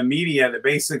on in the media that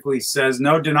basically says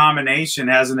no denomination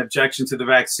has an objection to the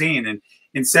vaccine.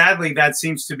 And sadly, that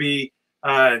seems to be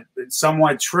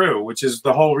somewhat true, which is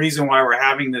the whole reason why we're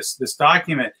having this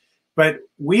document. But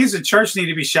we as a church need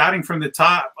to be shouting from the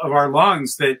top of our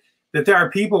lungs that there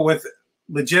are people with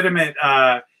legitimate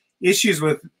issues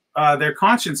with their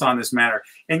conscience on this matter.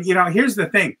 And, you know, here's the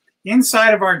thing.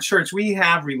 Inside of our church, we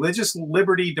have religious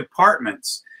liberty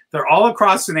departments. They're all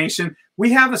across the nation.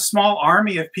 We have a small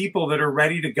army of people that are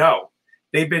ready to go.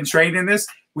 They've been trained in this.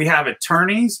 We have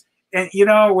attorneys. And, you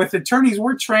know, with attorneys,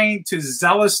 we're trained to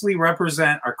zealously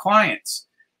represent our clients.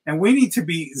 And we need to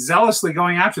be zealously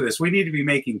going after this. We need to be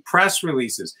making press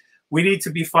releases. We need to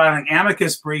be filing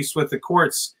amicus briefs with the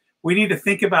courts. We need to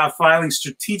think about filing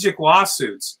strategic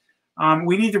lawsuits.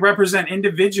 We need to represent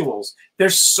individuals.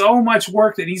 There's so much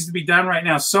work that needs to be done right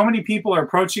now. So many people are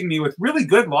approaching me with really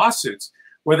good lawsuits,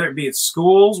 whether it be at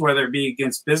schools, whether it be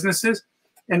against businesses.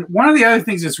 And one of the other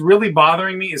things that's really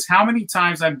bothering me is how many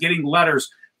times I'm getting letters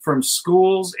from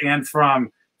schools and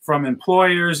from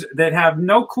employers that have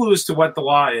no clue as to what the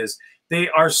law is. They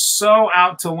are so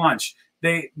out to lunch.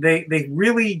 They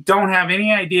really don't have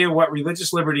any idea what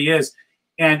religious liberty is.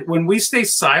 And when we stay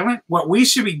silent, what we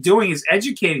should be doing is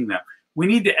educating them. We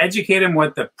need to educate them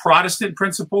what the Protestant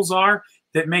principles are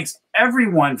that makes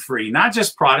everyone free, not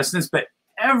just Protestants, but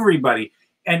everybody.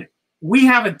 And we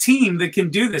have a team that can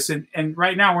do this. And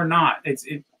right now we're not.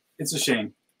 It's a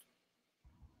shame.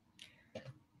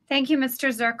 Thank you, Mr.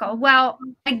 Zirkle. Well,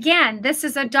 again, this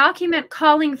is a document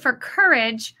calling for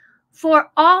courage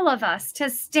for all of us to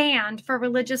stand for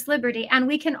religious liberty. And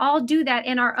we can all do that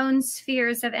in our own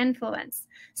spheres of influence.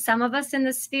 Some of us in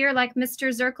the sphere like Mr.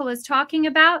 Zirkle is talking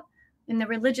about, in the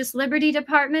religious liberty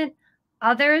department,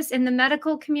 others in the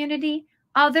medical community,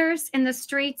 others in the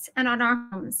streets and on our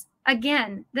homes.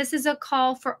 Again, this is a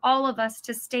call for all of us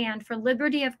to stand for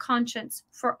liberty of conscience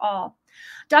for all.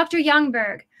 Dr.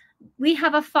 Youngberg, we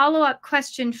have a follow-up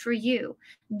question for you.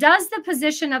 Does the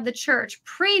position of the church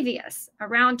previous,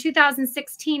 around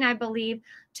 2016, I believe,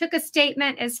 took a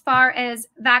statement as far as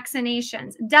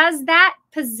vaccinations? Does that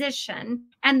position,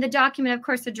 and the document, of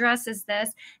course, addresses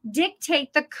this,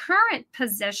 dictate the current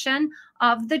position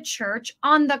of the church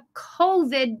on the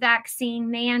COVID vaccine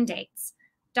mandates?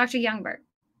 Dr. Youngberg.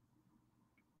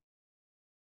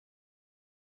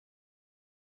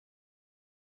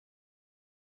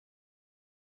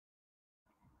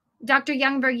 Dr.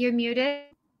 Youngberg, you're muted.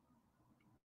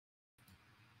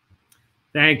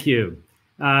 Thank you.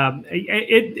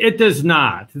 It does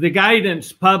not. The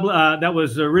guidance that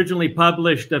was originally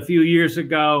published a few years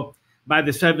ago by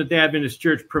the Seventh-day Adventist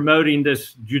Church promoting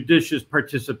this judicious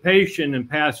participation in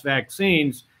past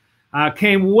vaccines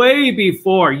came way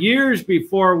before, years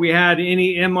before we had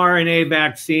any mRNA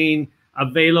vaccine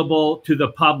available to the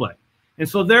public. And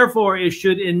so therefore, it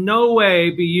should in no way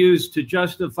be used to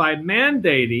justify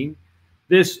mandating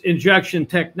this injection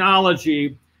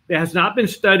technology that has not been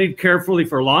studied carefully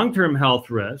for long-term health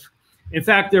risk. In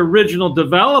fact, the original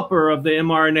developer of the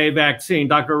mRNA vaccine,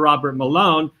 Dr. Robert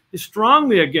Malone, is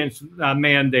strongly against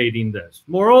mandating this.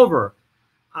 Moreover,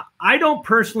 I don't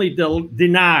personally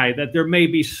deny that there may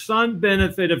be some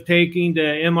benefit of taking the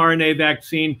mRNA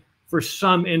vaccine for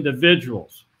some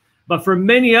individuals. But for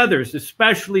many others,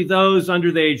 especially those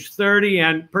under the age 30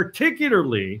 and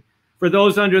particularly for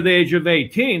those under the age of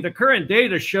 18, the current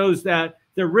data shows that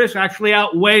the risk actually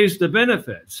outweighs the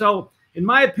benefit. So in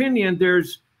my opinion,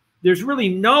 there's really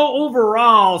no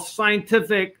overall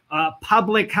scientific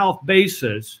public health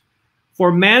basis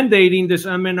for mandating this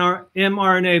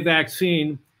mRNA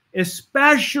vaccine,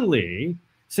 especially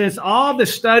since all the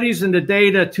studies and the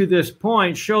data to this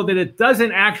point show that it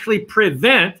doesn't actually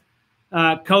prevent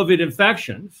COVID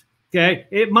infections. Okay,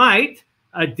 it might,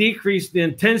 decrease the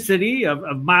intensity of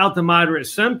mild to moderate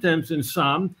symptoms in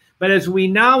some. But as we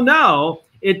now know,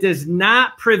 it does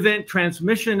not prevent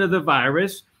transmission of the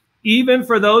virus, even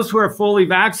for those who are fully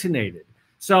vaccinated.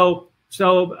 So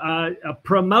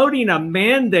promoting a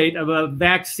mandate of a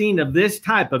vaccine of this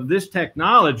type, of this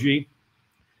technology,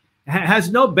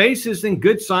 has no basis in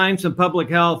good science and public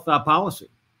health policy.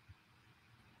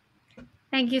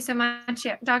 Thank you so much,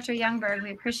 Dr. Youngberg.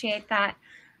 We appreciate that.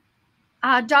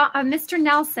 Mr.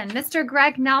 Nelson, Mr.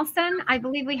 Greg Nelson, I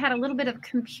believe we had a little bit of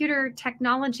computer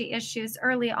technology issues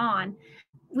early on.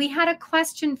 We had a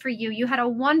question for you. You had a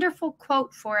wonderful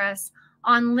quote for us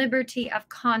on liberty of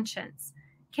conscience.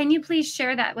 Can you please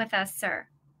share that with us, sir?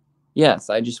 Yes,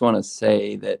 I just want to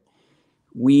say that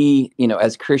we,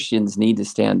 as Christians need to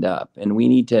stand up, and we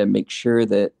need to make sure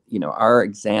that, our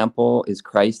example is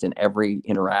Christ in every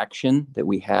interaction that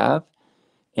we have,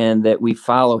 and that we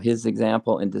follow his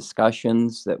example in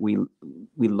discussions that we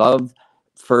love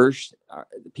first,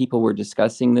 people we're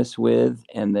discussing this with,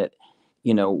 and that,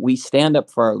 we stand up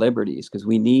for our liberties, because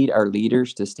we need our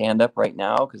leaders to stand up right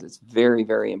now, because it's very,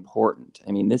 very important.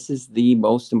 I mean, this is the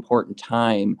most important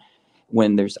time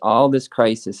when there's all this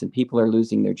crisis and people are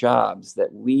losing their jobs,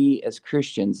 that we as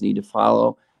Christians need to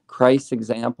follow Christ's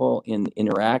example in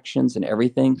interactions and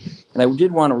everything. And I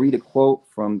did want to read a quote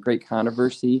from Great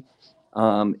Controversy.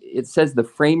 It says, "The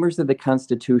framers of the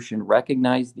Constitution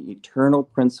recognized the eternal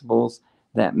principles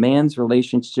that man's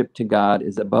relationship to God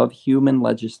is above human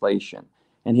legislation,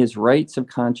 and his rights of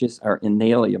conscience are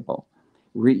inalienable.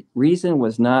 Reason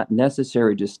was not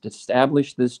necessary to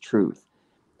establish this truth.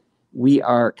 We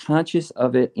are conscious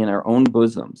of it in our own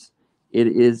bosoms. It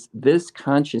is this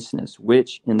consciousness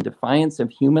which, in defiance of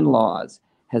human laws,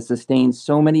 has sustained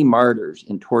so many martyrs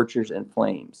in tortures and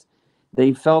flames.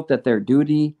 They felt that their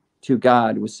duty to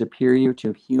God was superior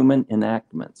to human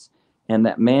enactments, and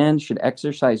that man should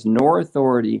exercise no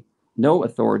authority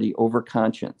over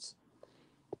conscience.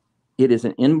 It is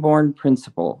an inborn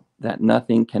principle that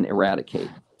nothing can eradicate."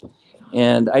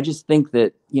 And I just think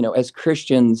that, as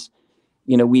Christians,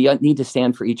 we need to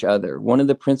stand for each other. One of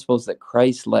the principles that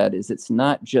Christ led is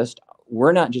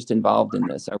we're not just involved in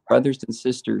this. Our brothers and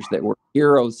sisters that were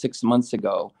heroes 6 months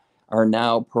ago are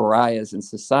now pariahs in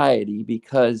society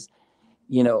because,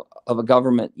 of a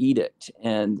government edict.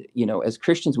 And, as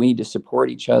Christians, we need to support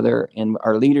each other, and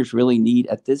our leaders really need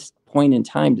at this point in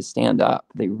time to stand up.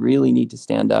 They really need to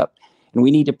stand up, and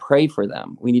we need to pray for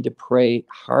them. We need to pray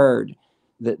hard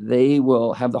that they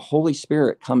will have the Holy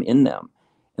Spirit come in them,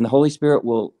 and the Holy Spirit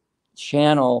will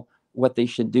channel what they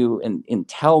should do and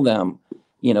tell them,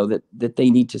 that they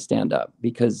need to stand up,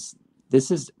 because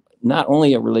this is not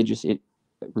only a religious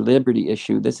liberty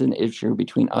issue. This is an issue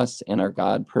between us and our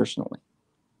God personally.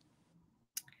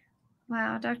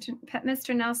 Wow,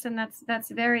 Mr. Nelson,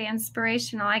 that's very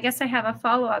inspirational. I guess I have a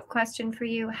follow-up question for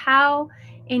you. How,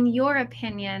 in your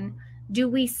opinion, do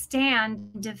we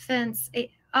stand in defense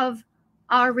of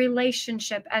our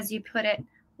relationship, as you put it,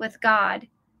 with God,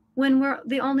 when we're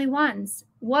the only ones?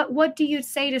 What do you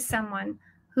say to someone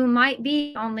who might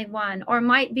be the only one, or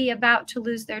might be about to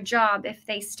lose their job if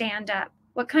they stand up?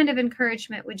 What kind of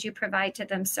encouragement would you provide to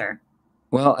them, sir?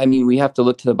 Well, I mean, we have to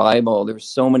look to the Bible. There's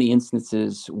so many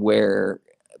instances where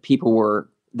people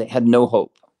they had no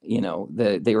hope.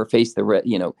 They were faced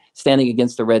standing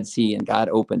against the Red Sea, and God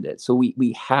opened it. So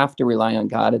we have to rely on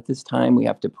God at this time. We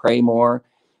have to pray more.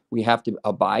 We have to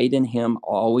abide in him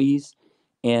always.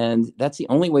 And that's the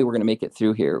only way we're going to make it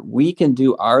through here. We can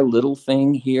do our little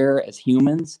thing here as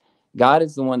humans. God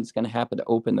is the one that's going to happen to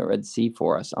open the Red Sea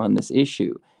for us on this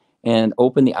issue, and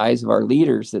open the eyes of our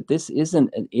leaders that this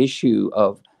isn't an issue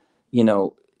of,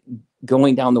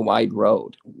 going down the wide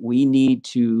road. We need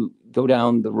to go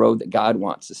down the road that God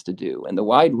wants us to do. And the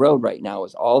wide road right now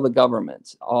is all the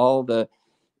governments, all the,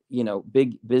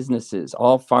 big businesses,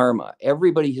 all pharma.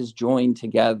 Everybody has joined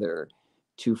together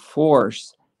to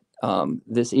force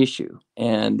this issue,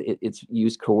 and it's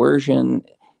used coercion.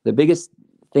 The biggest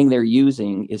thing they're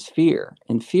using is fear,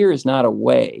 and fear is not a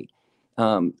way.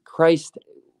 Christ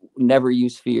never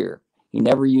used fear. He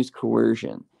never used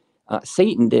coercion.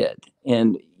 Satan did.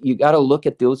 And you got to look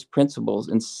at those principles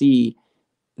and see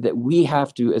that we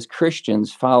have to, as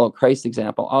Christians, follow Christ's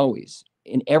example always,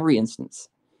 in every instance.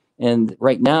 And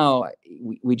right now,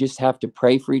 we just have to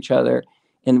pray for each other.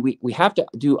 And we have to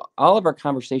do, all of our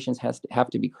conversations have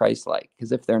to be Christ-like.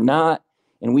 Because if they're not,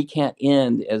 and we can't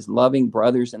end as loving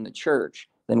brothers in the church,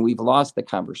 then we've lost the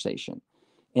conversation.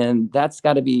 And that's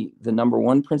got to be the number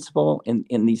one principle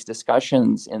in these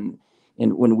discussions. And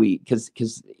when because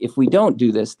if we don't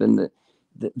do this, then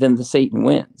the Satan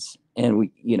wins. And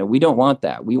we don't want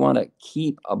that. We want to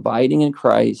keep abiding in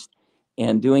Christ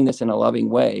and doing this in a loving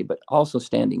way, but also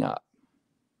standing up.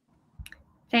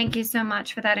 Thank you so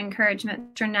much for that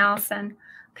encouragement, Mr. Nelson.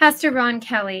 Pastor Ron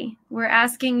Kelly, we're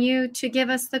asking you to give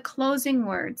us the closing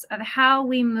words of how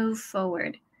we move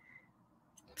forward.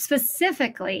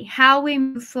 Specifically, how we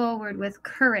move forward with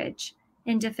courage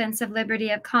in defense of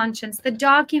liberty of conscience. The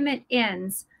document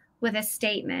ends with a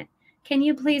statement. Can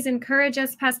you please encourage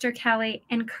us, Pastor Kelly,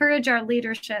 encourage our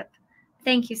leadership?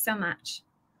 Thank you so much.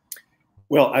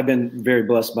 Well, I've been very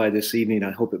blessed by this evening.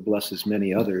 I hope it blesses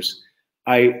many others.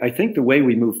 I think the way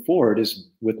we move forward is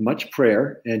with much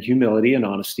prayer and humility and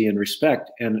honesty and respect.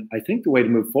 And I think the way to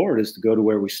move forward is to go to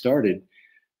where we started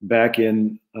back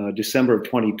in December of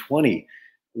 2020,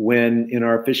 when in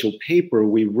our official paper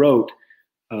we wrote,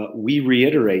 we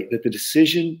reiterate that the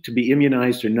decision to be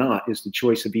immunized or not is the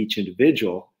choice of each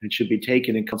individual and should be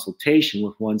taken in consultation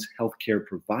with one's healthcare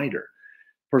provider.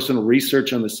 Personal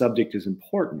research on the subject is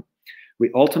important. We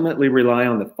ultimately rely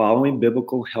on the following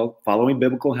biblical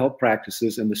health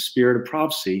practices and the spirit of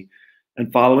prophecy,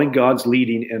 and following God's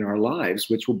leading in our lives,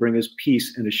 which will bring us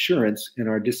peace and assurance in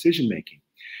our decision making.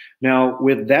 Now,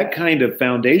 with that kind of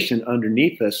foundation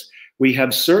underneath us, we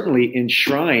have certainly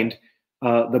enshrined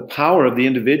the power of the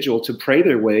individual to pray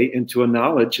their way into a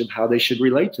knowledge of how they should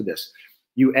relate to this.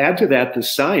 You add to that the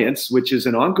science, which is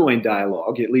an ongoing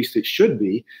dialogue, at least it should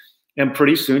be, and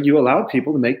pretty soon you allow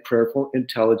people to make prayerful,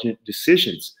 intelligent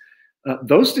decisions.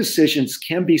 Those decisions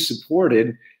can be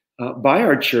supported by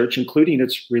our church, including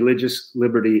its religious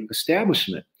liberty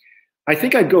establishment. I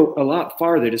think I'd go a lot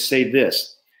farther to say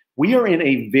this. We are in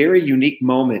a very unique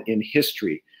moment in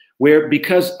history where,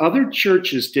 because other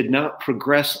churches did not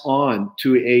progress on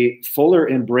to a fuller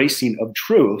embracing of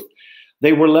truth,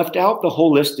 they were left out the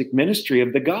holistic ministry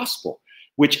of the gospel,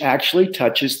 which actually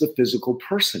touches the physical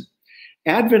person.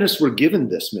 Adventists were given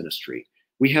this ministry.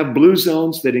 We have blue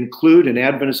zones that include an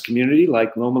Adventist community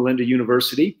like Loma Linda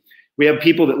University. We have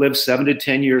people that live 7 to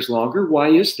 10 years longer. Why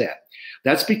is that?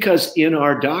 That's because in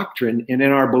our doctrine and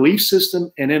in our belief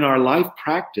system and in our life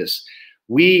practice,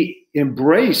 we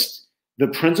embraced the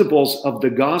principles of the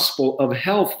gospel of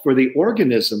health for the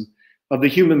organism of the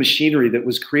human machinery that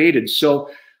was created.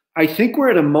 So I think we're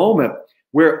at a moment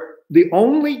where the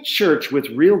only church with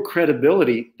real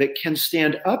credibility that can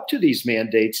stand up to these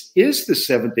mandates is the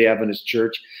Seventh-day Adventist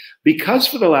Church, because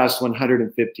for the last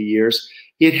 150 years,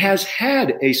 it has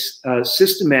had a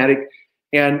systematic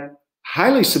and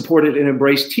highly supported and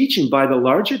embraced teaching by the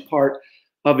larger part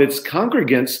of its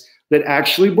congregants that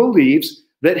actually believes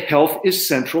that health is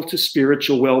central to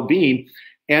spiritual well-being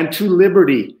and to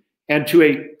liberty and to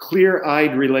a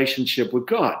clear-eyed relationship with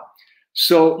God.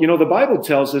 So, you know, the Bible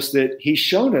tells us that he's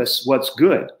shown us what's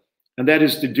good, and that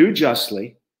is to do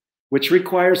justly, which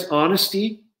requires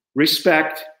honesty,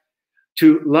 respect,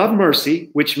 to love mercy,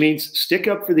 which means stick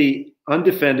up for the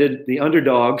undefended, the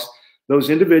underdogs, those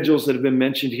individuals that have been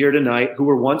mentioned here tonight who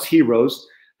were once heroes,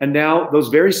 and now those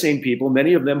very same people,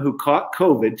 many of them who caught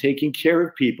COVID, taking care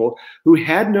of people who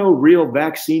had no real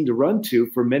vaccine to run to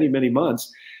for many, many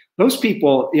months. Those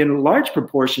people, in large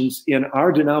proportions in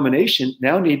our denomination,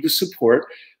 now need the support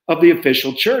of the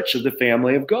official church, of the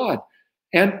family of God,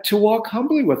 and to walk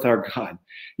humbly with our God.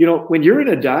 You know, when you're in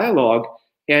a dialogue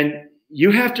and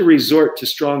you have to resort to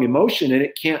strong emotion and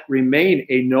it can't remain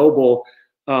a noble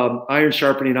iron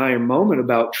sharpening iron moment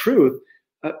about truth,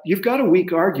 you've got a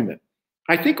weak argument.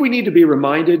 I think we need to be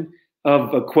reminded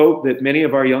of a quote that many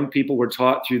of our young people were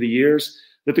taught through the years,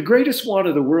 that the greatest want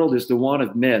of the world is the want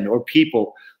of men or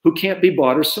people who can't be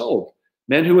bought or sold.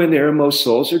 Men who in their inmost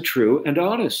souls are true and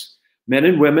honest. Men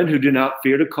and women who do not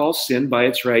fear to call sin by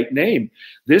its right name.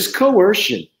 This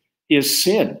coercion is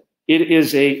sin. It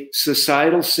is a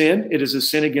societal sin. It is a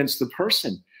sin against the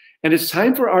person. And it's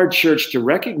time for our church to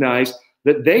recognize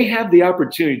that they have the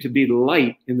opportunity to be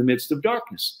light in the midst of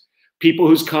darkness. People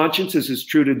whose conscience is as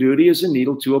true to duty as a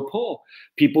needle to a pole.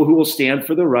 People who will stand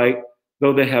for the right,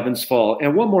 though the heavens fall.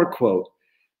 And one more quote.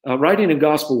 Writing in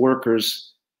Gospel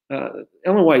Workers,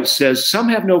 Ellen White says, some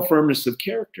have no firmness of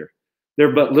character.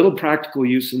 They're but little practical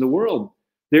use in the world.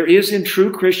 There is in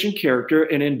true Christian character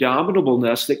an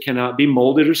indomitableness that cannot be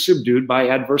molded or subdued by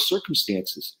adverse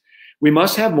circumstances. We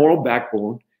must have moral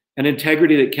backbone and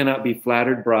integrity that cannot be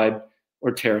flattered, bribed,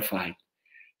 or terrified.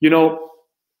 You know,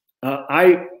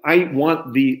 I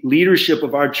want the leadership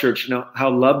of our church to know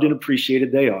how loved and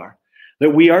appreciated they are,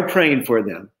 that we are praying for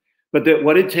them, but that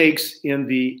what it takes in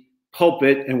the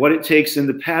pulpit and what it takes in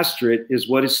the pastorate is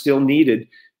what is still needed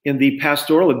in the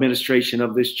pastoral administration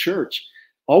of this church.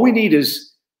 All we need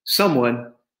is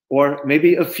someone, or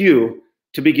maybe a few,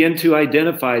 to begin to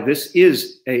identify this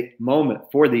is a moment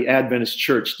for the Adventist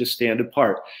church to stand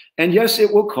apart. And yes,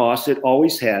 it will cost, it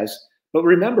always has, But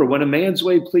remember, when a man's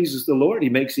way pleases the Lord, he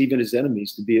makes even his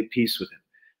enemies to be at peace with him.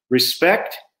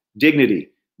 Respect,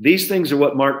 dignity. These things are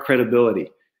what mark credibility.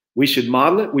 We should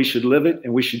model it, we should live it,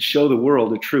 and we should show the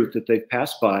world the truth that they've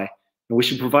passed by. And we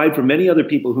should provide for many other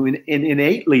people who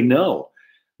innately know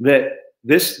that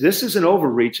this is an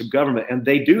overreach of government, and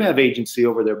they do have agency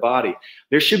over their body.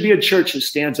 There should be a church that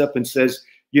stands up and says,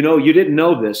 you know, you didn't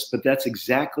know this, but that's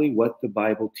exactly what the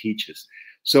Bible teaches.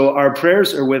 So our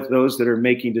prayers are with those that are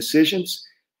making decisions,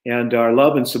 and our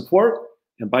love and support.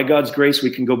 And by God's grace, we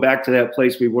can go back to that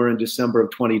place we were in December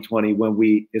of 2020 when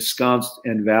we ensconced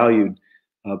and valued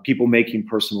people making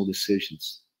personal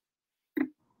decisions.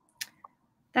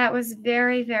 That was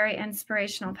very, very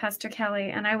inspirational, Pastor Kelly,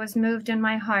 and I was moved in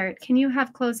my heart. Can you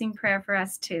have closing prayer for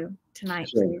us too tonight,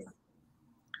 please?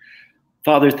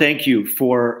 Father, thank you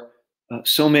for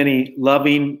so many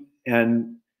loving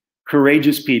and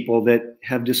courageous people that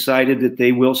have decided that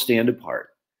they will stand apart.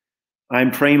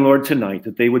 I'm praying, Lord, tonight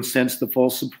that they would sense the full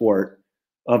support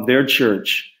of their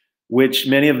church, which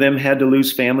many of them had to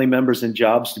lose family members and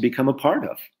jobs to become a part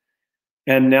of.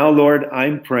 And now, Lord,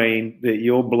 I'm praying that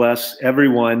you'll bless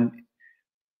everyone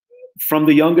from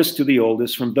the youngest to the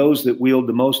oldest, from those that wield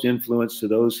the most influence to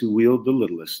those who wield the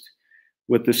littlest,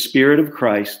 with the Spirit of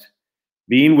Christ,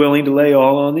 being willing to lay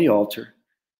all on the altar.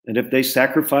 And if they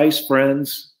sacrifice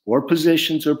friends or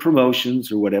positions or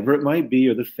promotions or whatever it might be,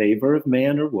 or the favor of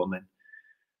man or woman,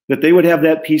 that they would have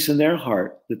that peace in their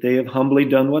heart, that they have humbly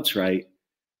done what's right.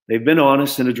 They've been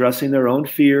honest in addressing their own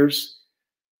fears,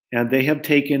 and they have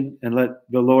taken and let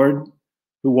the Lord,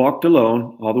 who walked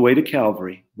alone all the way to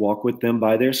Calvary, walk with them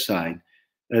by their side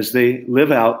as they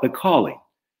live out the calling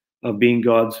of being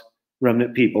God's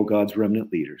remnant people, God's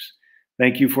remnant leaders.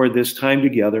 Thank you for this time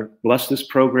together. Bless this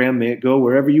program. May it go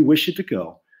wherever you wish it to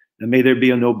go. And may there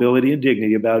be a nobility and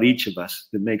dignity about each of us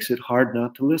that makes it hard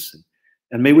not to listen.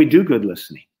 And may we do good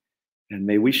listening. And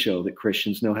may we show that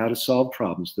Christians know how to solve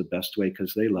problems the best way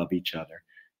because they love each other.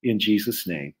 In Jesus'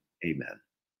 name, amen.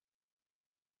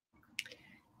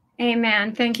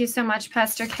 Amen. Thank you so much,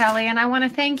 Pastor Kelly. And I want to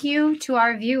thank you to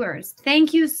our viewers.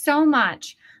 Thank you so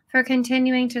much for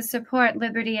continuing to support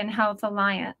Liberty and Health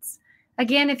Alliance.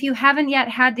 Again, if you haven't yet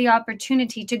had the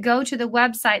opportunity to go to the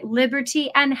website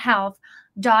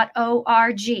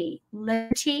libertyandhealth.org,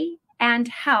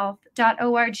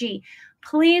 libertyandhealth.org,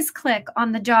 please click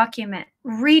on the document,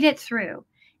 read it through.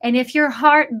 And if your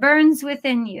heart burns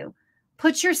within you,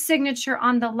 put your signature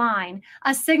on the line,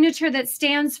 a signature that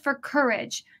stands for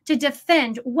courage to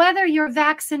defend whether you're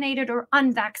vaccinated or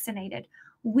unvaccinated.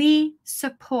 We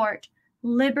support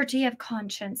liberty of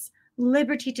conscience,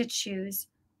 liberty to choose,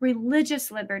 religious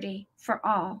liberty for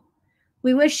all.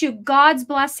 We wish you God's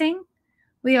blessing.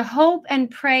 We hope and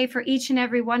pray for each and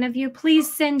every one of you.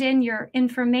 Please send in your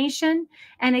information.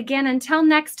 And again, until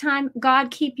next time, God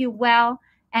keep you well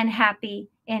and happy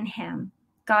in Him.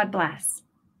 God bless.